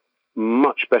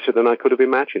much better than I could have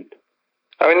imagined.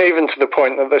 I mean, even to the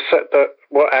point that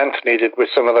what Anthony did with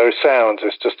some of those sounds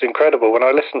is just incredible. When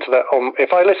I listen to that,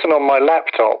 if I listen on my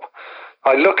laptop,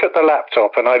 I look at the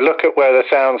laptop and I look at where the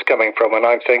sound's coming from, and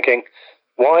I'm thinking,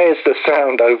 why is the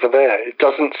sound over there? It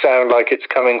doesn't sound like it's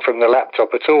coming from the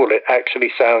laptop at all. It actually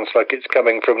sounds like it's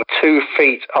coming from 2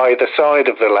 feet either side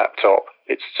of the laptop.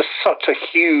 It's just such a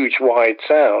huge, wide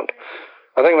sound.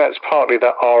 I think that's partly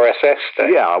that RSS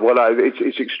thing. Yeah, well,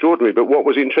 it's extraordinary. But what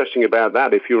was interesting about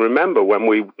that, if you remember, when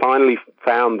we finally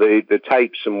found the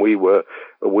tapes and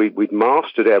we'd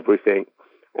mastered everything,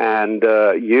 and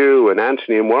you and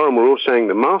Anthony and Warren were all saying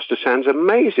the master sounds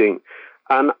amazing.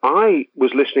 And I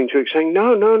was listening to it saying,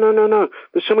 no,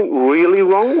 there's something really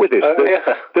wrong with it.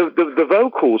 The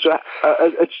vocals,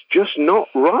 it's just not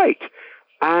right.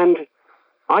 And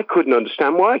I couldn't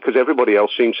understand why, because everybody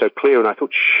else seemed so clear, and I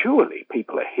thought, surely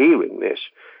people are hearing this.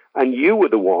 And you were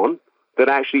the one that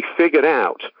actually figured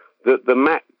out that the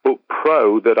MacBook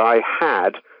Pro that I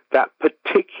had, that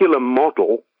particular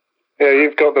model... Yeah,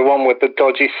 you've got the one with the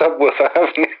dodgy subwoofer,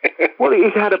 haven't you? Well,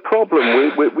 it had a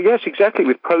problem with yes, exactly,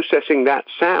 with processing that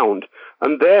sound,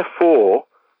 and therefore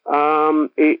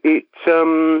it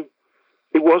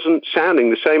wasn't sounding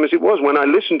the same as it was. When I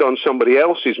listened on somebody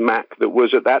else's Mac that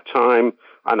was at that time,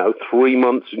 3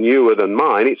 months newer than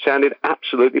mine, it sounded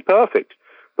absolutely perfect.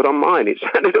 But on mine, it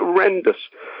sounded horrendous.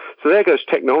 So there goes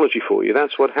technology for you.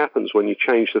 That's what happens when you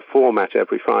change the format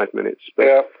every 5 minutes. But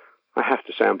yeah. I have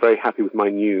to say I'm very happy with my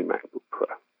new MacBook Pro.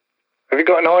 Have you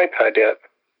got an iPad yet?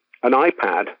 An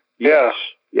iPad? Yes.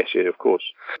 Yes, of course.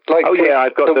 I've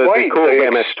got the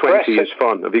Korg MS-20 is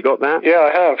fun. Have you got that? Yeah,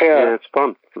 I have, Yeah, it's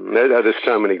fun. There's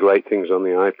so many great things on the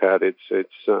iPad. It's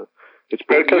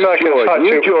been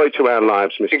new joy to our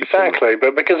lives, Mr. Exactly, Tim.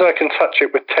 but because I can touch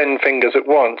it with 10 fingers at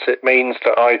once, it means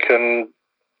that I can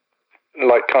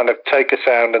kind of take a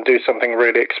sound and do something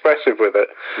really expressive with it,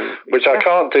 which I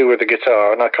can't do with a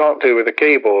guitar and I can't do with a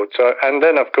keyboard. So, and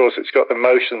then, of course, it's got the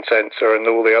motion sensor and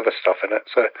all the other stuff in it.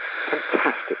 So,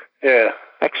 fantastic. Yeah.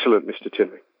 Excellent, Mr.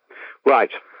 Tinley.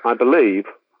 Right, I believe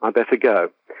I better go.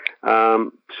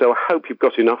 So I hope you've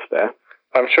got enough there.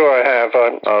 I'm sure I have.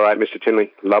 All right, Mr.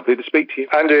 Tinley. Lovely to speak to you.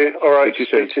 Andrew, all right. Speak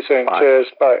to you soon. Bye. Cheers.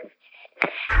 Bye.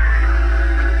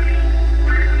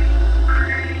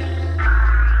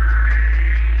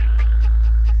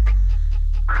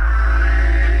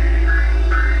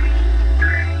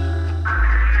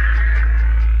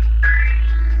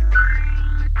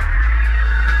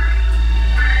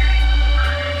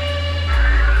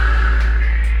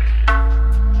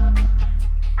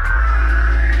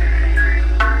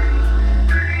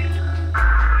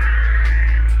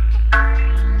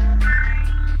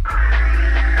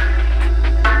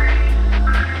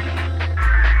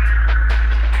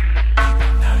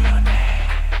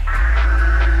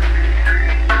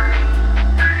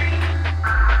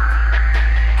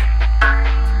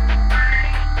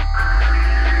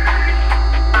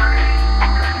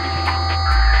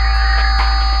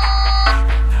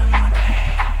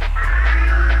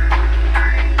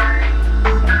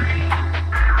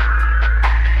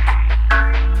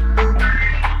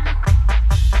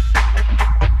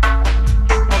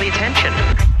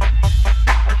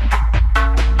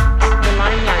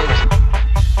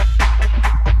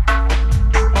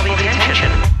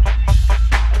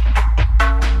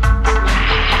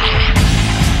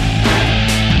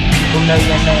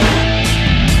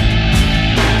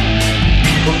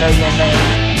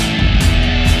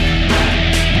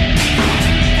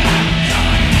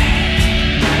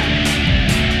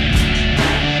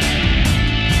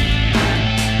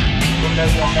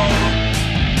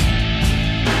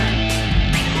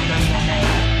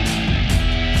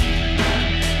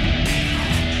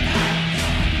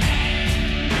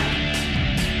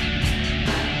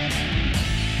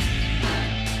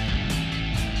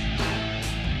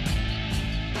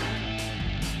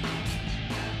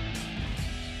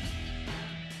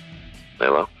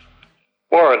 Hello?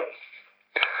 Warren.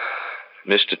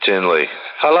 Mr. Tinley.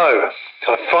 Hello.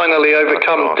 I've finally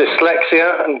overcome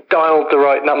dyslexia and dialed the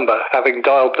right number, having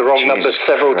dialed the wrong number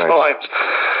several times.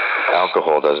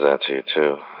 Alcohol does that to you,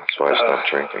 too. That's why I stopped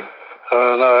drinking.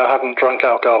 No, I haven't drunk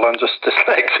alcohol. I'm just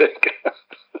dyslexic.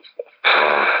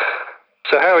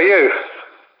 So how are you?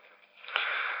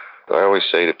 I always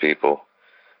say to people,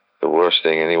 the worst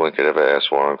thing anyone could ever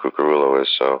ask Warren Cucurullo is,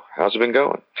 so, how's it been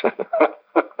going?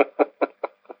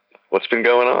 What's been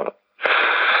going on?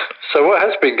 So what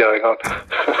has been going on?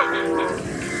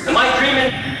 Am I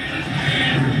dreaming?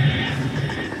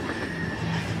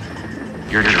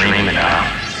 You're dreaming now.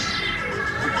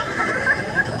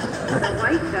 The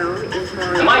white zone is for...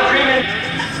 Am I dreaming?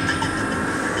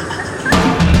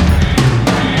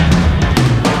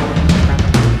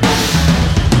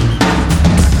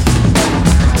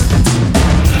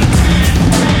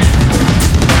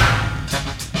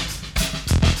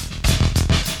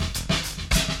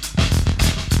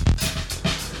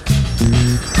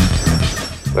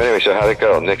 Anyway, so how'd it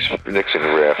go? Nick's in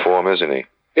rare form, isn't he?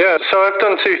 Yeah, so I've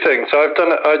done two things.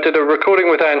 I did a recording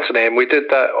with Anthony, and we did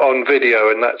that on video,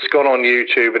 and that's gone on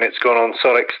YouTube, and it's gone on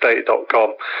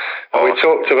sonicstate.com. And we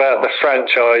talked about the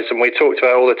franchise, and we talked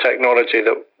about all the technology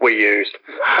that we used.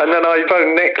 And then I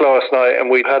phoned Nick last night, and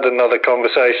we had another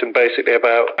conversation basically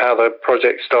about how the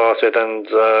project started, and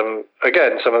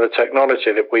again, some of the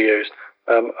technology that we used.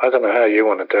 I don't know how you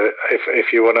want to do it,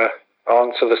 if you want to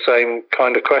answer the same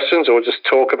kind of questions, or just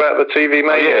talk about the TV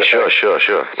Mania. Yeah,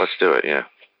 sure. Let's do it, yeah.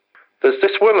 There's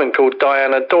this woman called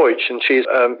Diana Deutsch, and she's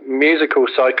a musical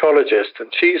psychologist,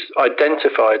 and she's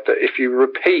identified that if you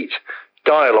repeat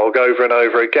dialogue over and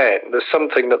over again, there's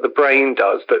something that the brain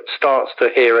does that starts to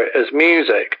hear it as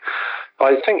music.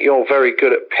 I think you're very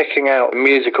good at picking out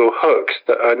musical hooks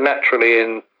that are naturally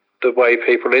in the way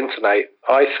people intonate.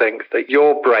 I think that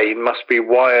your brain must be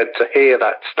wired to hear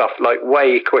that stuff like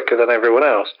way quicker than everyone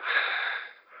else.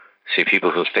 See,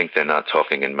 people who think they're not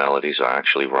talking in melodies are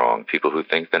actually wrong. People who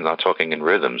think they're not talking in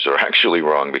rhythms are actually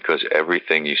wrong, because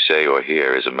everything you say or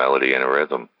hear is a melody and a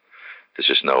rhythm. There's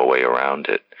just no way around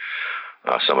it.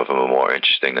 Some of them are more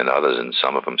interesting than others, and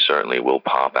some of them certainly will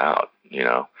pop out,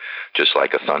 just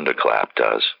like a thunderclap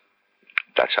does.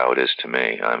 That's how it is to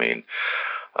me. I mean,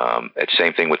 it's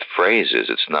same thing with phrases.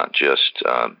 It's not just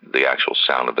the actual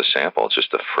sound of the sample. It's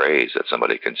just a phrase that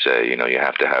somebody can say. You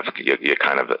have to have your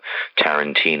kind of a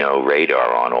Tarantino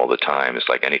radar on all the time. It's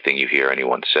like anything you hear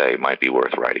anyone say might be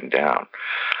worth writing down.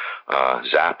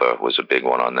 Zappa was a big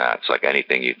one on that. It's like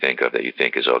anything you think of that you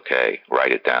think is okay,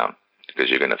 write it down, because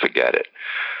you're going to forget it.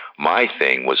 My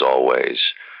thing was always,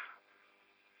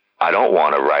 I don't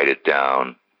want to write it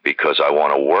down because I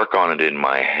want to work on it in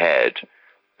my head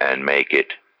and make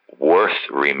it worth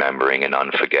remembering and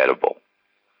unforgettable.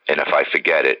 And if I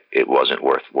forget it, it wasn't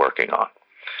worth working on.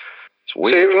 See,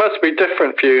 it must be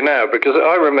different for you now, because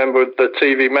I remember the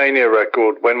TV Mania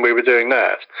record when we were doing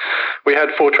that. We had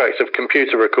 4 tracks of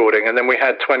computer recording, and then we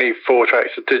had 24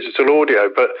 tracks of digital audio.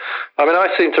 But, I mean, I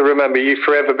seem to remember you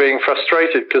forever being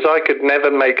frustrated, because I could never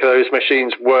make those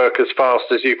machines work as fast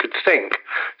as you could think.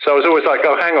 So I was always like,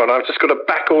 oh, hang on, I've just got to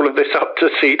back all of this up to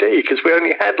CD, because we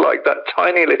only had, like, that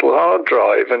tiny little hard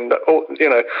drive and,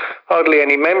 hardly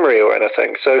any memory or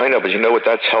anything. So I know, but you know what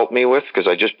that's helped me with? Because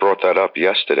I just brought that up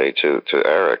yesterday to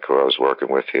Eric, who I was working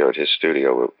with here at his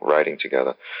studio, writing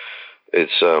together.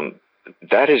 It's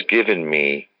that has given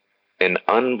me an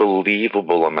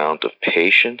unbelievable amount of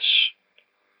patience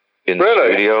in the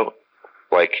studio.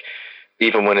 Like,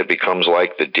 even when it becomes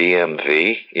like the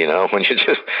DMV, when you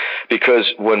just,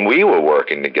 because when we were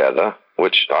working together,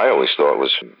 which I always thought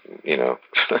was,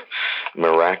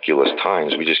 miraculous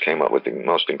times. We just came up with the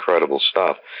most incredible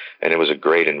stuff, and it was a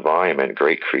great environment,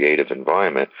 great creative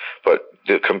environment. But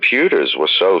the computers were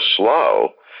so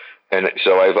slow, and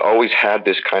so I've always had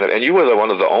this kind of, and you were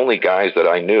one of the only guys that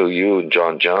I knew, you and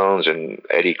John Jones and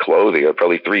Eddie Clothy are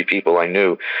probably 3 people I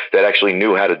knew that actually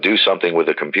knew how to do something with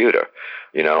a computer.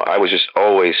 I was just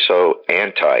always so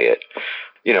anti it.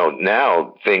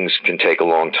 Now things can take a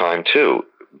long time too.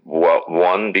 Well,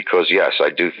 one, because yes, I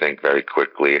do think very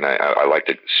quickly, and I like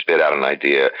to spit out an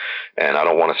idea, and I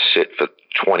don't want to sit for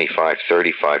 25,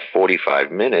 35,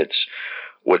 45 minutes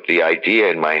with the idea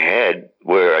in my head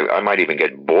where I might even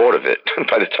get bored of it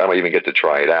by the time I even get to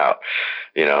try it out,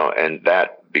 and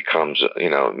that becomes,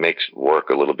 makes work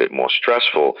a little bit more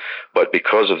stressful. But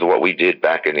because of what we did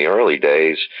back in the early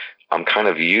days, I'm kind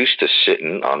of used to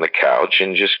sitting on the couch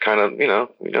and just kind of,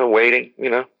 waiting,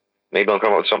 Maybe I'll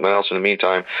come up with something else in the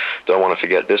meantime. Don't want to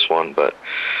forget this one, but,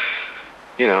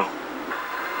 He's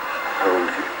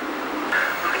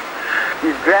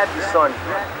grabbed the son.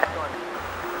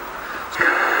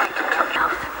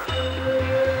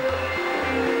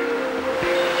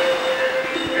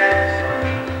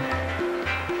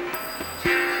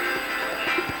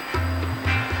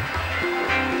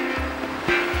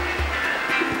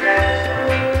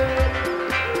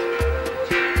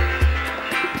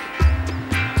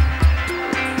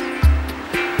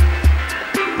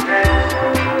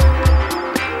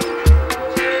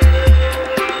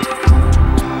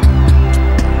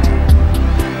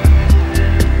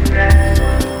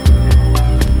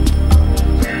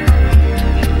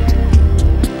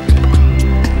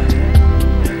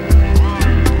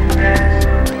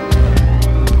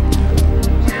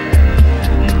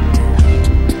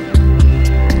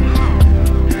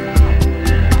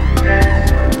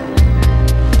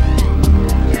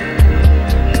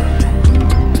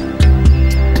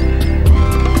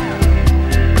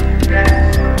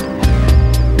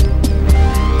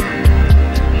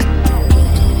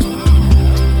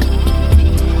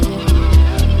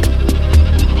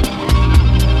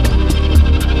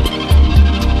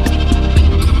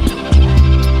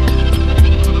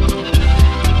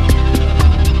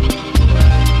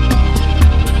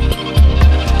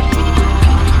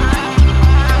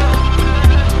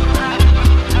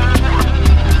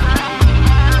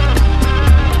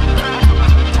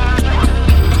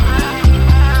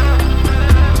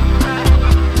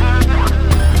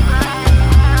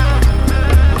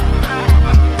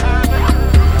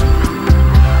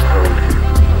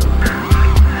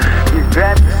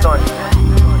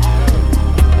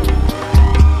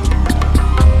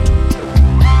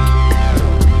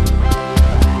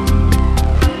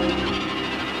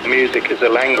 music is a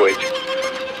language.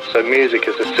 So music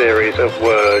is a series of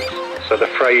words. So the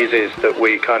phrases that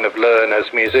we kind of learn as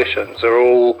musicians are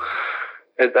all,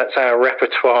 that's our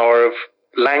repertoire of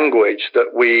language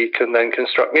that we can then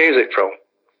construct music from.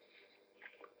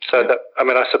 So that, I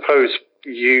mean, I suppose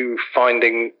you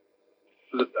finding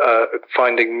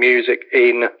music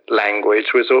in language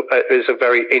is a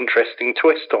very interesting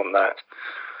twist on that.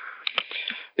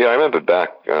 Yeah, I remember back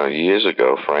years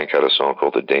ago, Frank had a song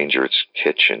called The Dangerous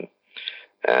Kitchen,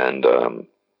 and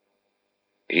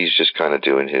he's just kind of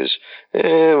doing his,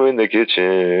 we're in the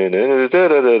kitchen,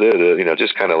 you know,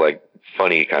 just kind of like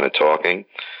funny kind of talking.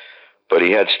 But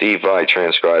he had Steve Vai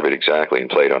transcribe it exactly and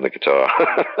play it on the guitar.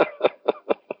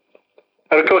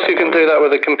 And of course you can do that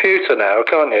with a computer now,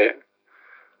 can't you?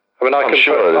 I mean,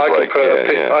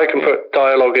 I can put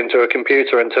dialogue into a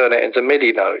computer and turn it into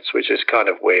MIDI notes, which is kind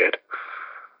of weird.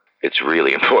 It's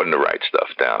really important to write stuff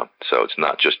down. So it's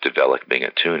not just developing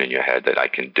a tune in your head that I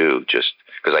can do just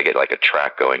because I get like a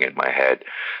track going in my head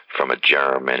from a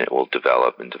germ, and it will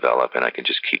develop, and I can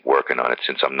just keep working on it.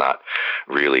 Since I'm not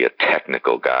really a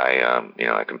technical guy, you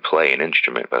know, I can play an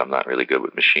instrument, but I'm not really good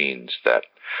with machines that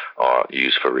are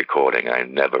used for recording. I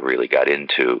never really got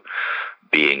into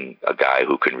being a guy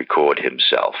who can record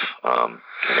himself. You know,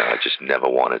 I just never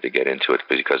wanted to get into it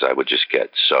because I would just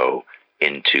get so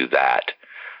into that,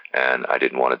 and I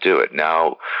didn't want to do it.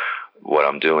 Now, what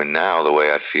I'm doing now, the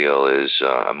way I feel is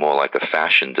I'm more like a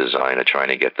fashion designer trying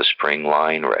to get the spring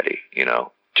line ready, you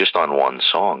know, just on one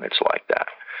song. It's like that.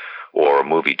 Or a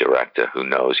movie director who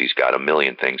knows he's got a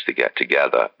million things to get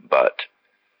together, but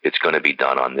it's going to be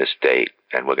done on this date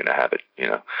and we're going to have it, you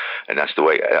know. And that's the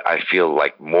way I feel,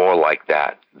 like more like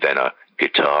that than a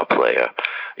guitar player,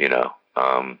 you know.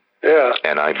 Yeah.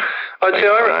 And I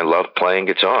love playing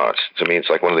guitars. To me,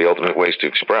 it's like one of the ultimate ways to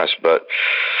express. But,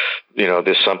 you know,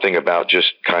 there's something about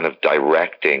just kind of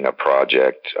directing a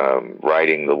project,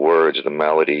 writing the words, the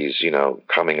melodies, you know,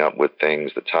 coming up with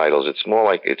things, the titles. It's more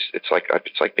like it's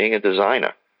like being a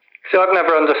designer. See, I've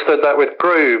never understood that with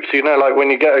grooves. You know, like when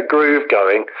you get a groove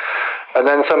going, and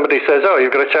then somebody says, "Oh,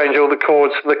 you've got to change all the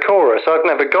chords for the chorus." I've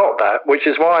never got that, which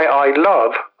is why I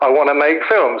want to make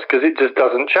films, because it just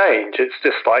doesn't change. It's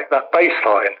just like that bass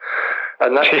line.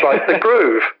 And that's like the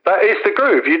groove. That is the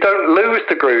groove. You don't lose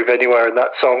the groove anywhere in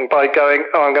that song by going,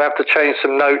 "Oh, I'm going to have to change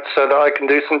some notes so that I can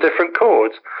do some different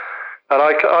chords." And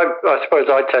I suppose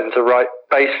I tend to write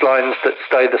bass lines that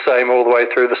stay the same all the way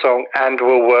through the song and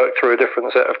will work through a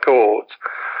different set of chords,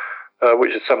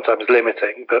 which is sometimes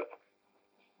limiting, but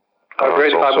I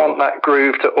want that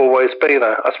groove to always be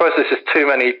there. I suppose this is too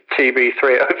many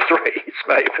TB-303s,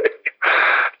 maybe,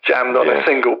 jammed on a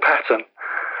single pattern.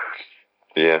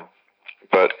 Yeah,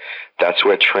 but that's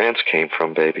where trance came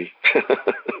from, baby.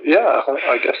 Yeah,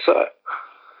 I guess so.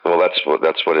 Well, that's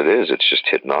what it is. It's just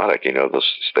hypnotic, you know. They'll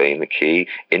stay in the key.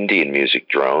 Indian music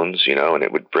drones, you know, and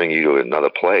it would bring you to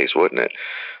another place, wouldn't it?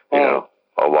 You know,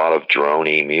 a lot of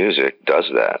drone-y music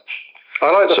does that. I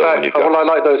like the fact. I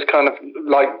like those kind of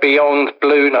like beyond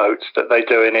blue notes that they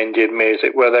do in Indian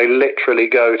music, where they literally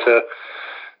go to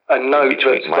a note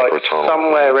that's like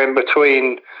somewhere in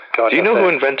between. Do you know who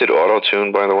invented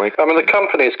auto-tune, by the way? I mean, the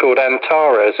company is called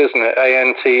Antares, isn't it?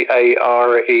 Antares.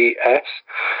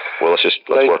 Well,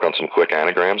 let's work on some quick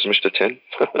anagrams, Mr. Tin.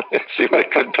 See what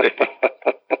it could be.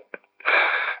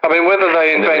 I mean, whether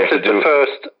they invented the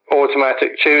first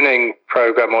automatic tuning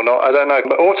program or not, I don't know.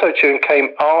 But auto-tune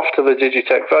came after the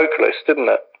Digitech Vocalist, didn't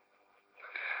it?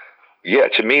 Yeah,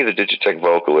 to me, the Digitech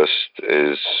Vocalist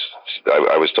is...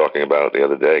 I was talking about it the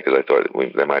other day because I thought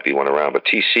there might be one around, but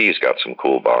TC's got some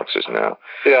cool boxes now.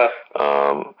 Yeah.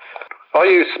 I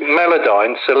use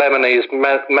Melodyne, Celemone's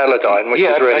Melodyne, which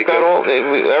is really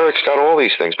good. Eric's got all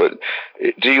these things, but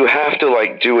do you have to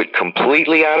like do it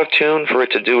completely out of tune for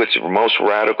it to do its most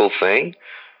radical thing?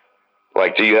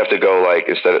 Like, do you have to go like,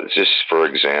 instead of just, for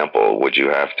example, would you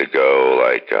have to go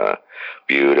like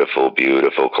beautiful,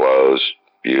 beautiful clothes,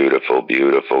 beautiful,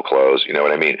 beautiful clothes, you know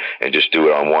what I mean? And just do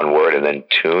it on one word and then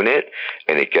tune it,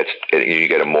 and you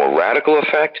get a more radical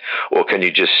effect? Or can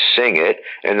you just sing it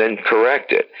and then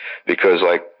correct it? Because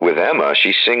like with Emma,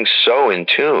 she sings so in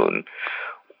tune.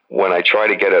 When I try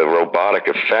to get a robotic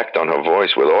effect on her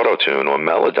voice with auto-tune or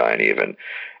Melodyne even,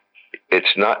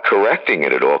 it's not correcting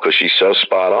it at all because she's so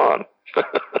spot on.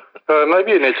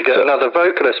 Maybe you need to get another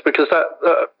vocalist, because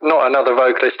not another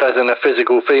vocalist as in a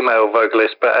physical female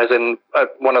vocalist, but as in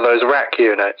one of those rack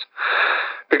units,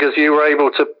 because you were able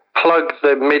to plug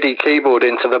the MIDI keyboard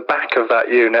into the back of that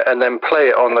unit and then play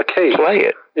it on the key. Play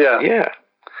it? Yeah. Yeah.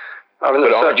 I mean,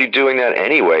 but aren't you doing that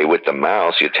anyway with the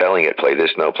mouse? You're telling it, play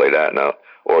this note, play that note.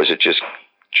 Or is it just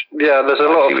Yeah, there's a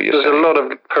lot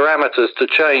of parameters to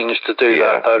change to do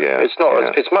that. Though. It's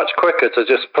not. It's much quicker to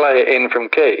just play it in from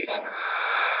keys.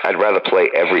 I'd rather play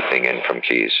everything in from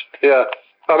keys. Yeah,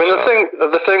 I mean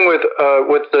the thing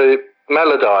with the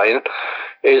Melodyne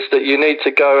is that you need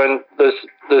to go and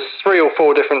there's 3 or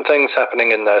 4 different things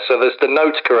happening in there. So there's the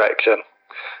note correction.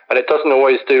 And it doesn't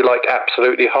always do like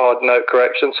absolutely hard note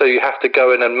correction, so you have to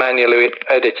go in and manually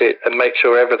edit it and make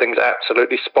sure everything's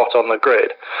absolutely spot on the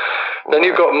grid. Then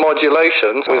you've got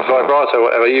modulations with vibrato or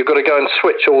whatever. You've got to go and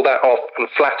switch all that off and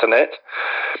flatten it.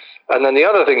 And then the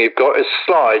other thing you've got is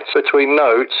slides between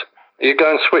notes. You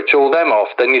go and switch all them off,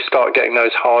 then you start getting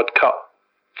those hard cut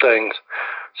things.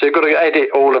 So you've got to edit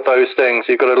all of those things.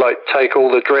 You've got to like take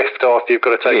all the drift off. You've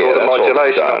got to take all the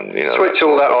modulation off. Switch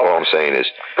all that off. All I'm saying is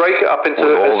break it up into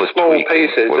small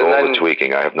pieces. With and all then the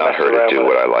tweaking, I have not heard it do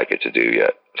what I like it to do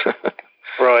yet.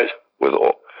 Right. With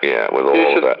all of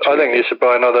that. I think you should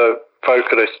buy another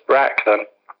vocalist rack then.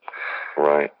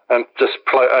 Right. And just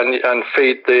play and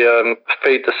feed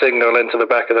the signal into the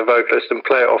back of the vocalist and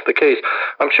play it off the keys.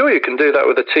 I'm sure you can do that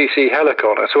with a TC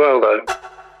Helicon as well, though.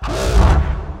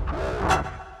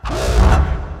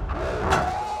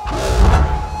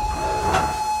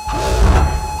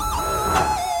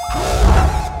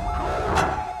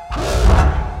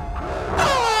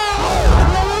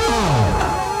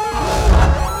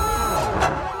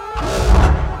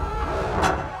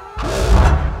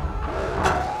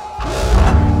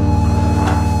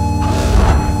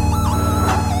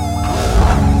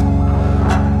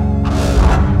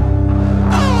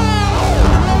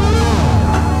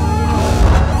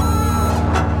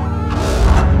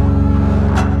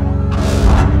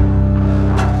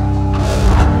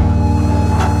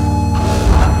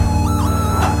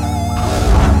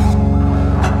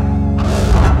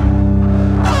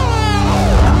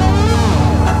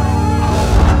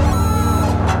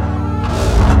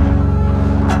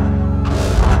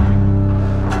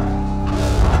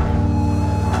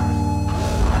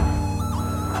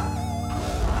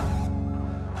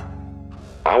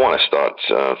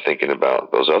 Thinking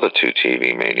about those other 2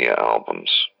 TV Mania albums.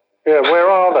 Yeah, where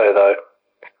are they though?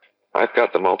 I've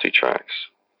got the multi-tracks.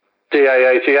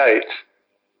 DA88?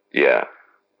 Yeah.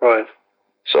 Right.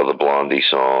 So the Blondie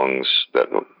songs that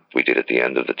we did at the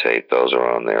end of the tape, those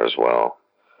are on there as well.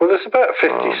 Well, there's about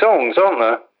 50 songs, aren't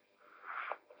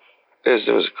there?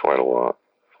 There was quite a lot.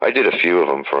 I did a few of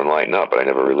them for Enlighten Up, but I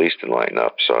never released Enlighten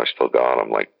Up, so I still got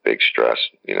them, like Big Stress,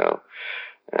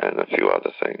 and a few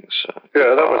other things.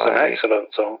 Yeah, that was an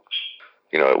excellent song.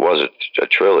 It was a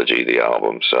trilogy, the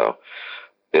album, so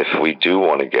if we do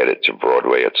want to get it to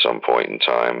Broadway at some point in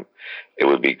time, it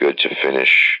would be good to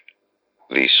finish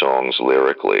these songs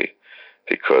lyrically,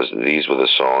 because these were the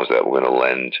songs that were going to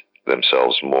lend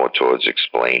themselves more towards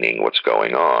explaining what's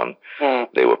going on. Mm.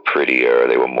 They were prettier,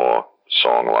 they were more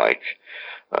song-like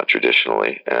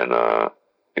traditionally, and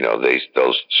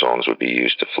those songs would be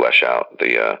used to flesh out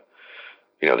the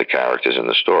characters in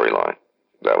the storyline.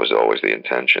 That was always the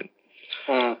intention.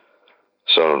 Mm.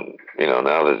 So,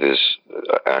 now that this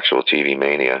actual TV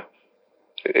Mania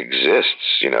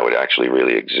exists, it actually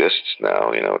really exists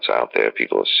now. It's out there.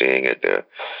 People are seeing it.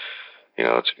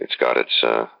 It's got its,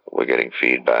 we're getting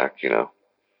feedback,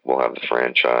 we'll have the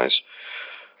franchise.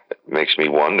 It makes me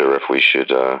wonder if we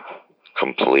should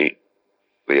complete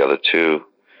the other 2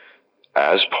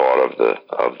 as part of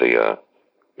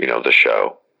the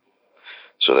show,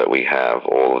 so that we have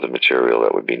all of the material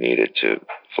that would be needed to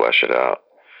flesh it out.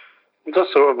 It does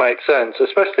sort of make sense,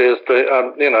 especially as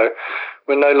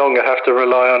we no longer have to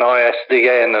rely on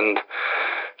ISDN and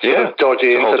sort of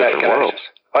dodgy internet connections.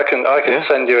 I can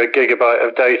send you a gigabyte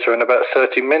of data in about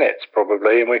 30 minutes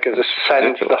probably, and we can just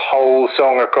send the whole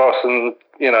song across, and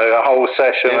a whole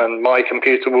session, and my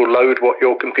computer will load what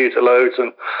your computer loads,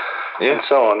 and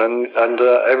so on, and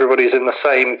everybody's in the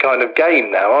same kind of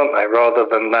game now, aren't they? Rather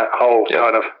than that whole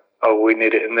kind of, we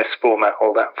need it in this format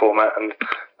or that format, and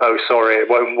sorry, it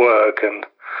won't work, and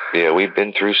we've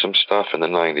been through some stuff in the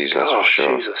 90s, that's for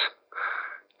sure. Jesus,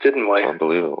 didn't we?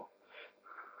 Unbelievable.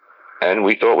 And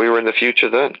we thought we were in the future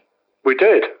then. We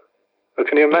did. But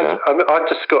can you imagine? Yeah. I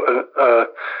just got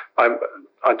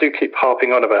I do keep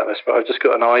harping on about this, but I've just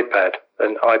got an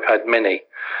iPad Mini.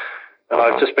 And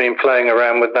I've just been playing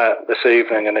around with that this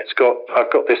evening, and I've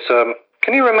got this,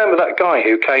 can you remember that guy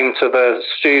who came to the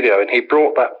studio and he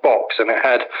brought that box and it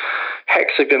had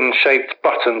hexagon-shaped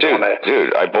buttons on it?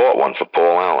 Dude, I bought one for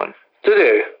Paul Allen. Did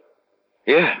you?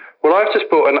 Yeah. Well, I've just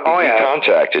bought an iApp. He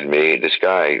contacted me, the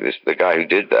guy who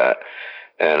did that,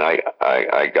 and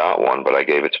I got one, but I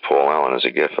gave it to Paul Allen as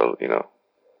a gift,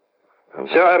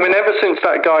 So, I mean, ever since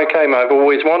that guy came, I've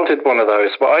always wanted one of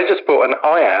those. But I just bought an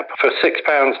iApp for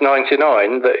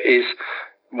 £6.99 that is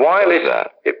wireless.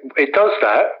 It does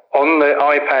that on the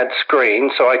iPad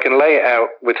screen, so I can lay it out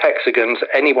with hexagons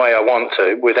any way I want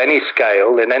to, with any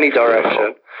scale, in any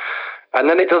direction. And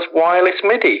then it does wireless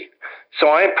MIDI. So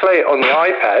I play it on the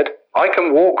iPad. I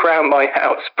can walk around my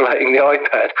house playing the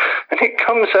iPad, and it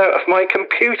comes out of my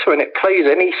computer and it plays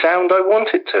any sound I want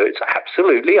it to. It's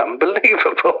absolutely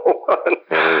unbelievable.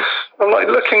 I'm like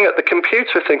looking at the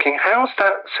computer thinking, how's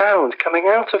that sound coming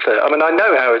out of it? I mean, I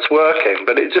know how it's working,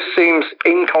 but it just seems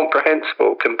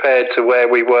incomprehensible compared to where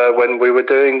we were when we were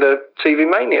doing the TV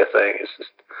Mania thing. It's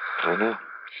just... I know.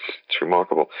 It's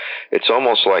remarkable. It's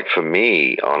almost like, for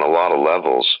me, on a lot of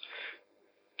levels,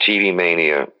 TV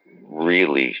Mania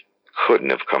really couldn't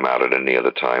have come out at any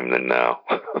other time than now.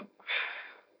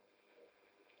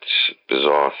 It's a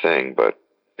bizarre thing, but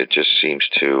it just seems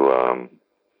to,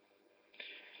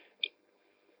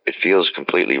 it feels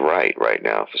completely right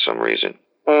now for some reason.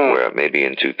 Where maybe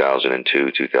in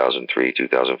 2002, 2003,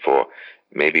 2004,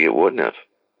 maybe it wouldn't have.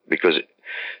 Because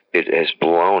it has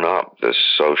blown up, this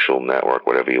social network,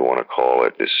 whatever you want to call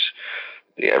it, this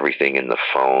everything in the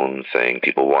phone thing,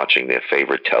 people watching their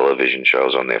favorite television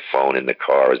shows on their phone in the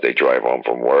car as they drive home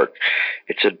from work.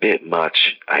 It's a bit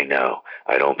much, I know.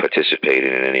 I don't participate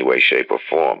in it in any way, shape, or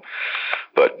form.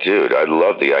 But, dude, I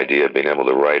love the idea of being able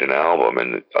to write an album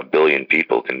and 1 billion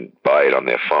people can buy it on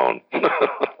their phone.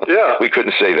 Yeah. We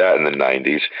couldn't say that in the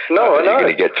 90s. No, I know. You're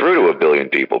going to get through to 1 billion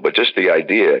people, but just the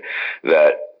idea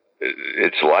that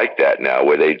it's like that now,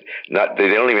 where they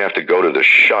don't even have to go to the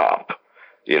shop.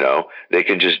 You know, they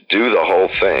can just do the whole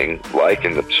thing, like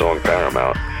in the song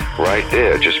Paramount, right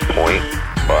there. Just point,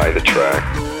 buy the track,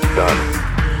 done.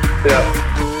 Yeah.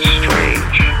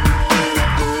 Strange.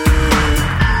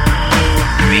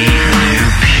 Meet new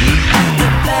people.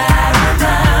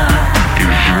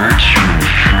 Your virtual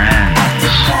friends.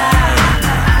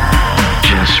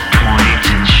 Just point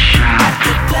and shop.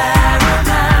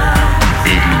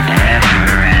 It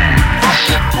never ends.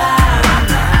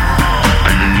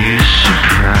 A new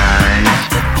surprise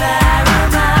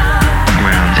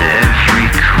round every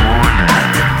corner.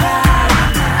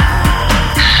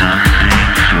 Something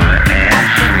for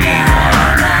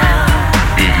everyone.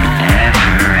 It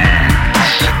never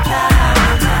ends.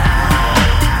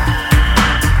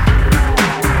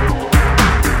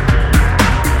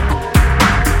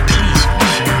 Please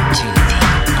refer to the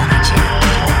monitor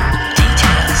for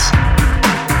details.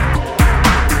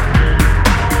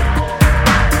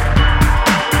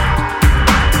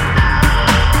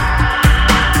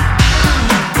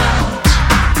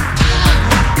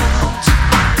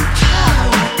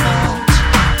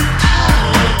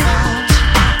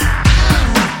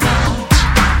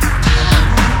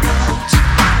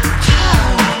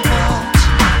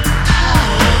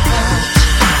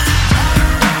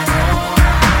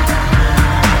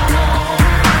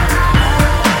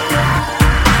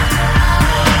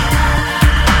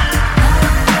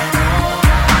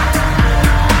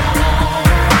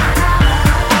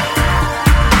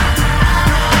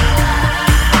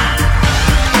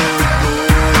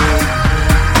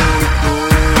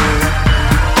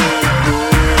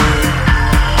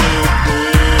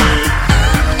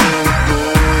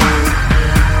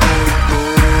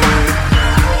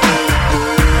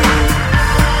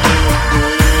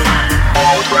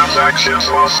 All transactions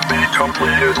must be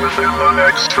completed within the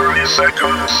next 30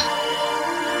 seconds.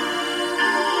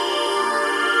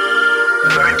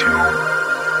 Thank you.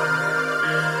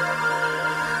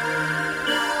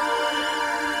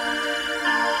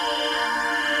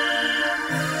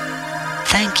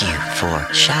 Thank you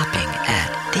for shopping at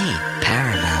the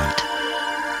Paramount.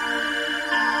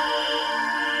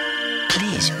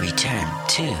 Please return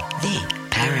to the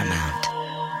Paramount.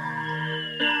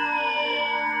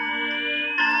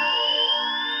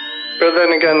 But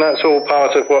then again, that's all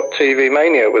part of what TV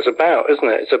Mania was about, isn't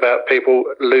it? It's about people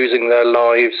losing their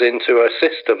lives into a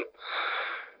system.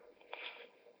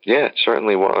 Yeah, it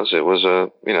certainly was. It was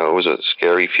a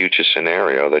scary future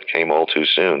scenario that came all too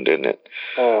soon, didn't it?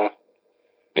 Oh.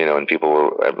 You know, and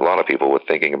a lot of people were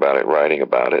thinking about it, writing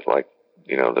about it, like,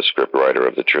 you know, the script writer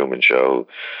of The Truman Show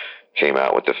came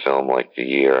out with the film like a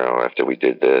year after we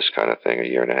did this kind of thing, a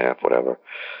year and a half, whatever.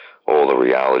 All the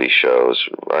reality shows.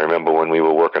 I remember when we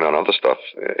were working on other stuff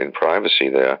in privacy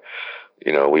there,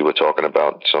 you know, we were talking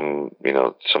about something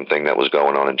that was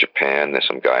going on in Japan. That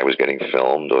some guy was getting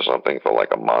filmed or something for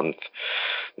like a month,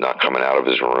 not coming out of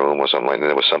his room or something like that.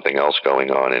 There was something else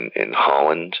going on in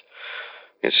Holland.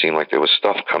 It seemed like there was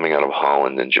stuff coming out of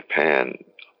Holland and Japan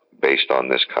based on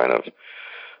this kind of,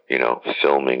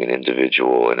 filming an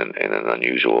individual in an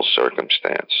unusual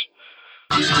circumstance.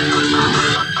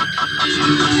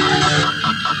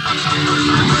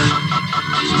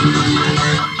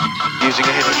 Using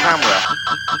a hidden camera.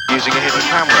 Using a hidden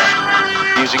camera.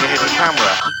 Using a hidden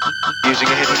camera. Using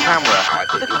a hidden camera.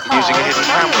 Using a hidden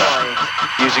camera.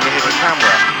 Using a hidden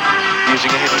camera.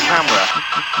 Using a hidden camera.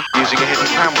 Using a hidden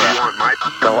camera.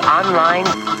 Go online.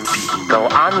 Go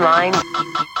online.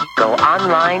 Go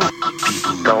online.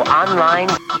 Go online.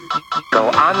 Go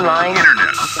online.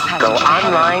 Go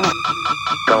online.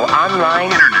 Go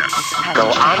online.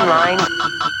 Go online.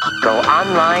 Go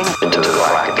online. Into the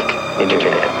galactic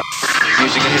internet.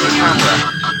 Using a hidden camera.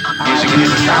 Using a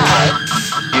hidden camera.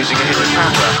 Using a hidden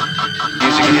camera.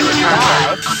 Using a hidden camera.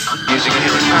 Using a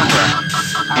hidden camera.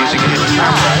 Using a hidden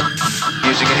camera.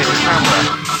 Using a hidden camera.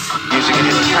 Using a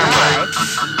hidden camera.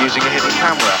 Using a hidden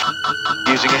camera.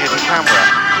 Using a hidden camera.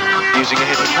 Using a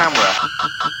hidden camera.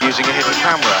 Using a hidden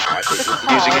camera.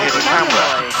 Using a hidden camera.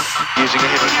 Using a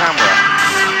hidden camera.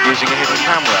 Using a hidden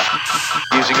camera.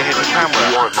 Using a hidden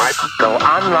camera. Go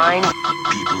online.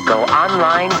 Go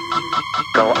online.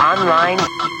 Go online.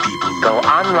 Go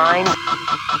online.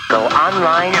 Go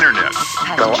online. Internet.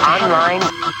 Go online.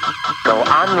 Go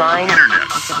online. Internet.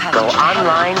 Go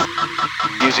online.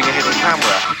 Using a hidden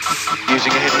camera.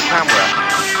 Using a hidden camera.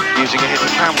 Using a hidden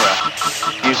camera.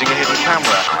 Using a hidden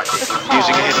camera.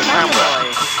 Using a hidden camera.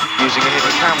 Using a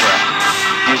hidden camera.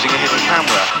 Using a hidden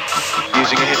camera.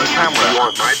 Using a hidden camera.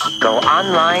 Go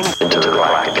online. Into the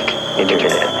galactic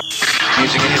internet.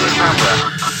 Using a hidden camera.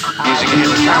 Using a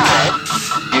hidden camera.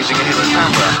 Using a hidden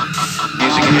camera.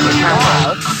 Using a hidden camera.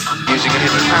 Using a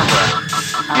hidden camera.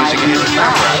 Using a hidden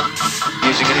camera.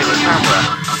 Using a hidden camera.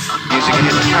 Using a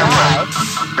hidden camera.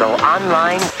 Go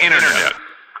online. Internet.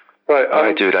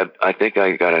 Right, Dude, I think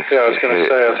I gotta... Yeah, I was going to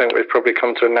say, I think we've probably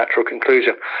come to a natural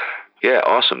conclusion. Yeah,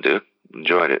 awesome, dude.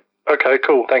 Enjoyed it. Okay,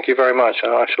 cool. Thank you very much.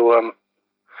 I shall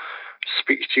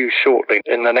speak to you shortly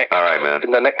in the next. All right, man.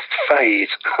 In the next phase.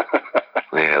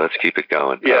 Yeah, let's keep it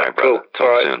going. Yeah, all right, brother. cool. Talk All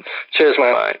right. soon. Cheers,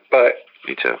 man. Bye. Bye.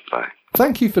 You too. Bye.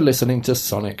 Thank you for listening to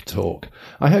Sonic Talk.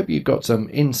 I hope you got some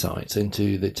insights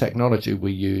into the technology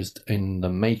we used in the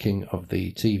making of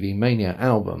the TV Mania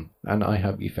album, and I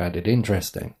hope you found it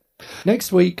interesting.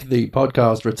 Next week, the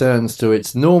podcast returns to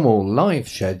its normal live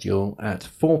schedule at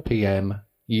 4 p.m.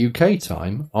 UK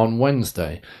time on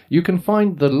Wednesday. You can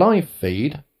find the live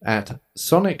feed at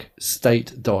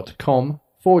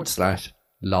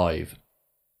sonicstate.com/live.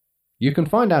 You can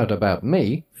find out about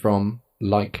me from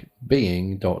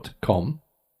likebeing.com.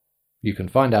 You can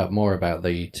find out more about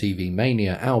the TV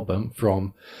Mania album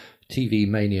from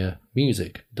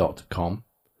tvmaniamusic.com.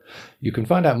 You can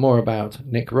find out more about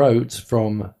Nick Rhodes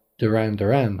from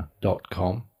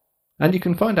duranduran.com. And you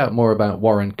can find out more about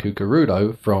Warren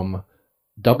Cucurulo from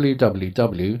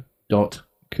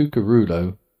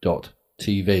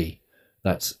www.cucurulo.tv.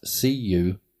 That's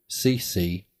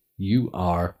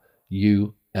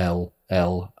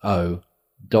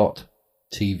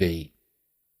CUCCURULLO.TV.